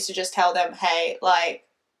definitely is to just tell them, hey, like,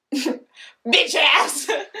 bitch ass.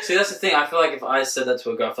 See, that's the thing. I feel like if I said that to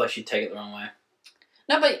a girl, I feel like she'd take it the wrong way.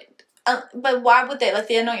 No, but why would they? Like,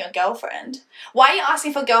 they're not your girlfriend. Why are you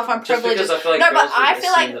asking for girlfriend Just privileges? because I feel like No, girls but I would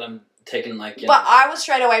feel assume like- that I'm taking, like... You But know, I would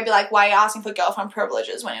straight away be like, why are you asking for girlfriend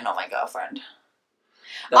privileges when you're not my girlfriend?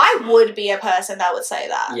 that's I fine. would be a person that would say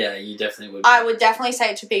that. Yeah, you definitely would. I would definitely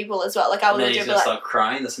say it to people as well. Like, I would And then legit he's be gonna like... start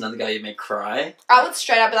crying. That's another guy you make cry. I would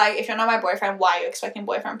straight up be like, if you're not my boyfriend, why are you expecting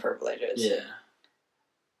boyfriend privileges? Yeah.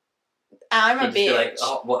 I'm a You'd just be bitch. like,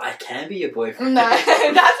 oh, well, I can be your boyfriend. No, that's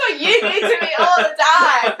what you do to me all the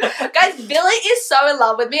time. Guys, Billy is so in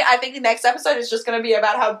love with me. I think the next episode is just going to be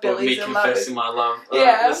about how Well, Billy's me in love with confessing me. my love.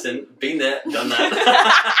 Yeah. Listen, been there, done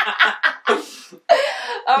that.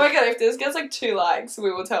 Oh my god, if this gets like 2 likes,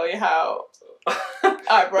 we will tell you how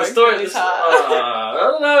I broke the story. Billy's heart. I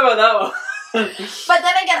don't know about that one. But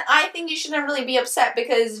then again, I think you shouldn't really be upset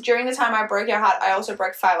because during the time I broke your heart, I also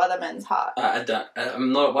broke 5 other men's heart. I don't.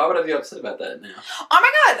 I'm not. Why would I be upset about that now? Oh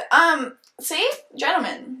my god, see,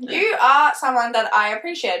 gentlemen, you are someone that I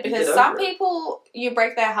appreciate because Get some over it. people, you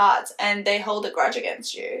break their hearts and they hold a grudge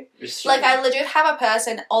against you. Just Like, I legit have a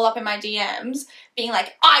person all up in my DMs being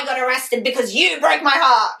like, I got arrested because you broke my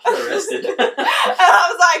heart. Got arrested. And I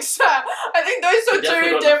was like, sir, I think those are He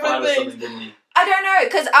definitely two got in a fight different or things. something, didn't he? I don't know,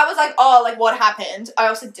 because I was like, oh, like, what happened? I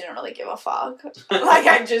also didn't really give a fuck. Like,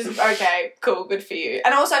 I just, okay, cool, good for you.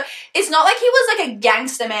 And also, it's not like he was, like, a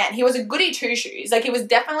gangster man. He was a goody two-shoes. Like, he was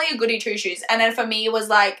definitely a goody two-shoes. And then for me, it was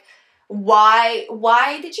like, why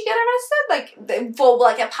did you get arrested? Like, for,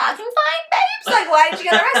 like, a parking fine, babes? Like, why did you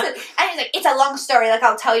get arrested? And he's like, it's a long story. Like,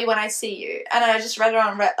 I'll tell you when I see you. And I just read it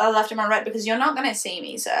on red. I left him on red because you're not going to see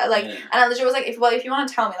me, sir. Like, Yeah. and I legit was like, if you want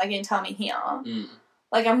to tell me, like, you can tell me here. Mm.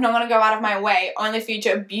 Like, I'm not going to go out of my way only for you to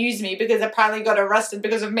abuse me because apparently you got arrested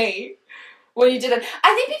because of me. Well, you didn't.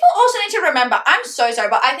 I think people also need to remember, I'm so sorry,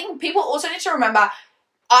 but I think people also need to remember,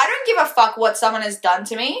 I don't give a fuck what someone has done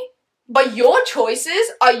to me, but your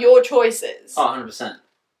choices are your choices. Oh, 100%.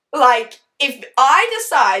 Like, if I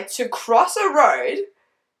decide to cross a road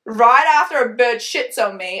right after a bird shits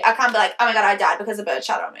on me, I can't be like, oh my god, I died because a bird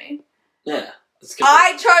shat on me. Yeah. It's 'cause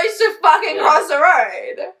I chose to fucking Yeah. cross the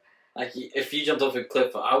road. like, if you jumped off a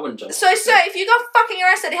cliff, I wouldn't jump So, off a sir, cliff. if you got fucking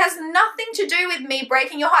arrested, it has nothing to do with me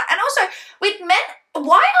breaking your heart. And also, with men,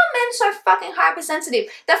 why are men so fucking hypersensitive?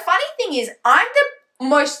 The funny thing is, I'm the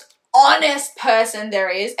most honest person there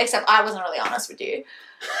is, except I wasn't really honest with you.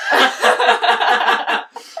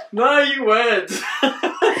 No, you weren't.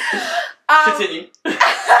 Continue.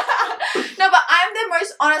 No, but I'm the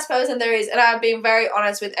most honest person there is, and I've been very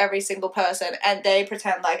honest with every single person, and they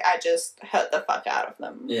pretend like I just hurt the fuck out of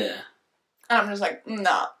them. Yeah. And I'm just like,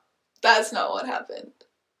 no, that's not what happened.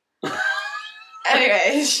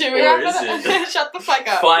 Anyway, should we Or wrap is it up? Shut the fuck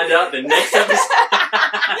up. Find out the next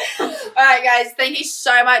episode. Alright guys, thank you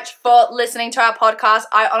so much for listening to our podcast.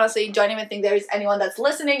 I honestly don't even think there is anyone that's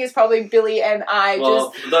listening. It's probably Billy and I Well,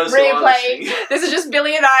 just for those who are replaying. listening. This is just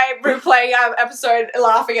Billy and I replaying our episode,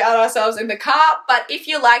 laughing at ourselves in the car. But if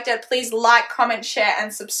you liked it, please like, comment, share,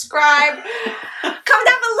 and subscribe. Comment down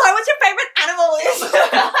below what's your favorite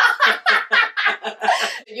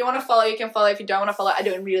follow, you can follow. If you don't want to follow, I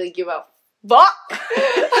don't really give a fuck.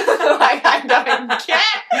 Like, I don't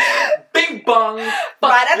care. Bing bong.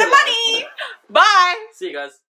 Right on the money. Bye. See you guys.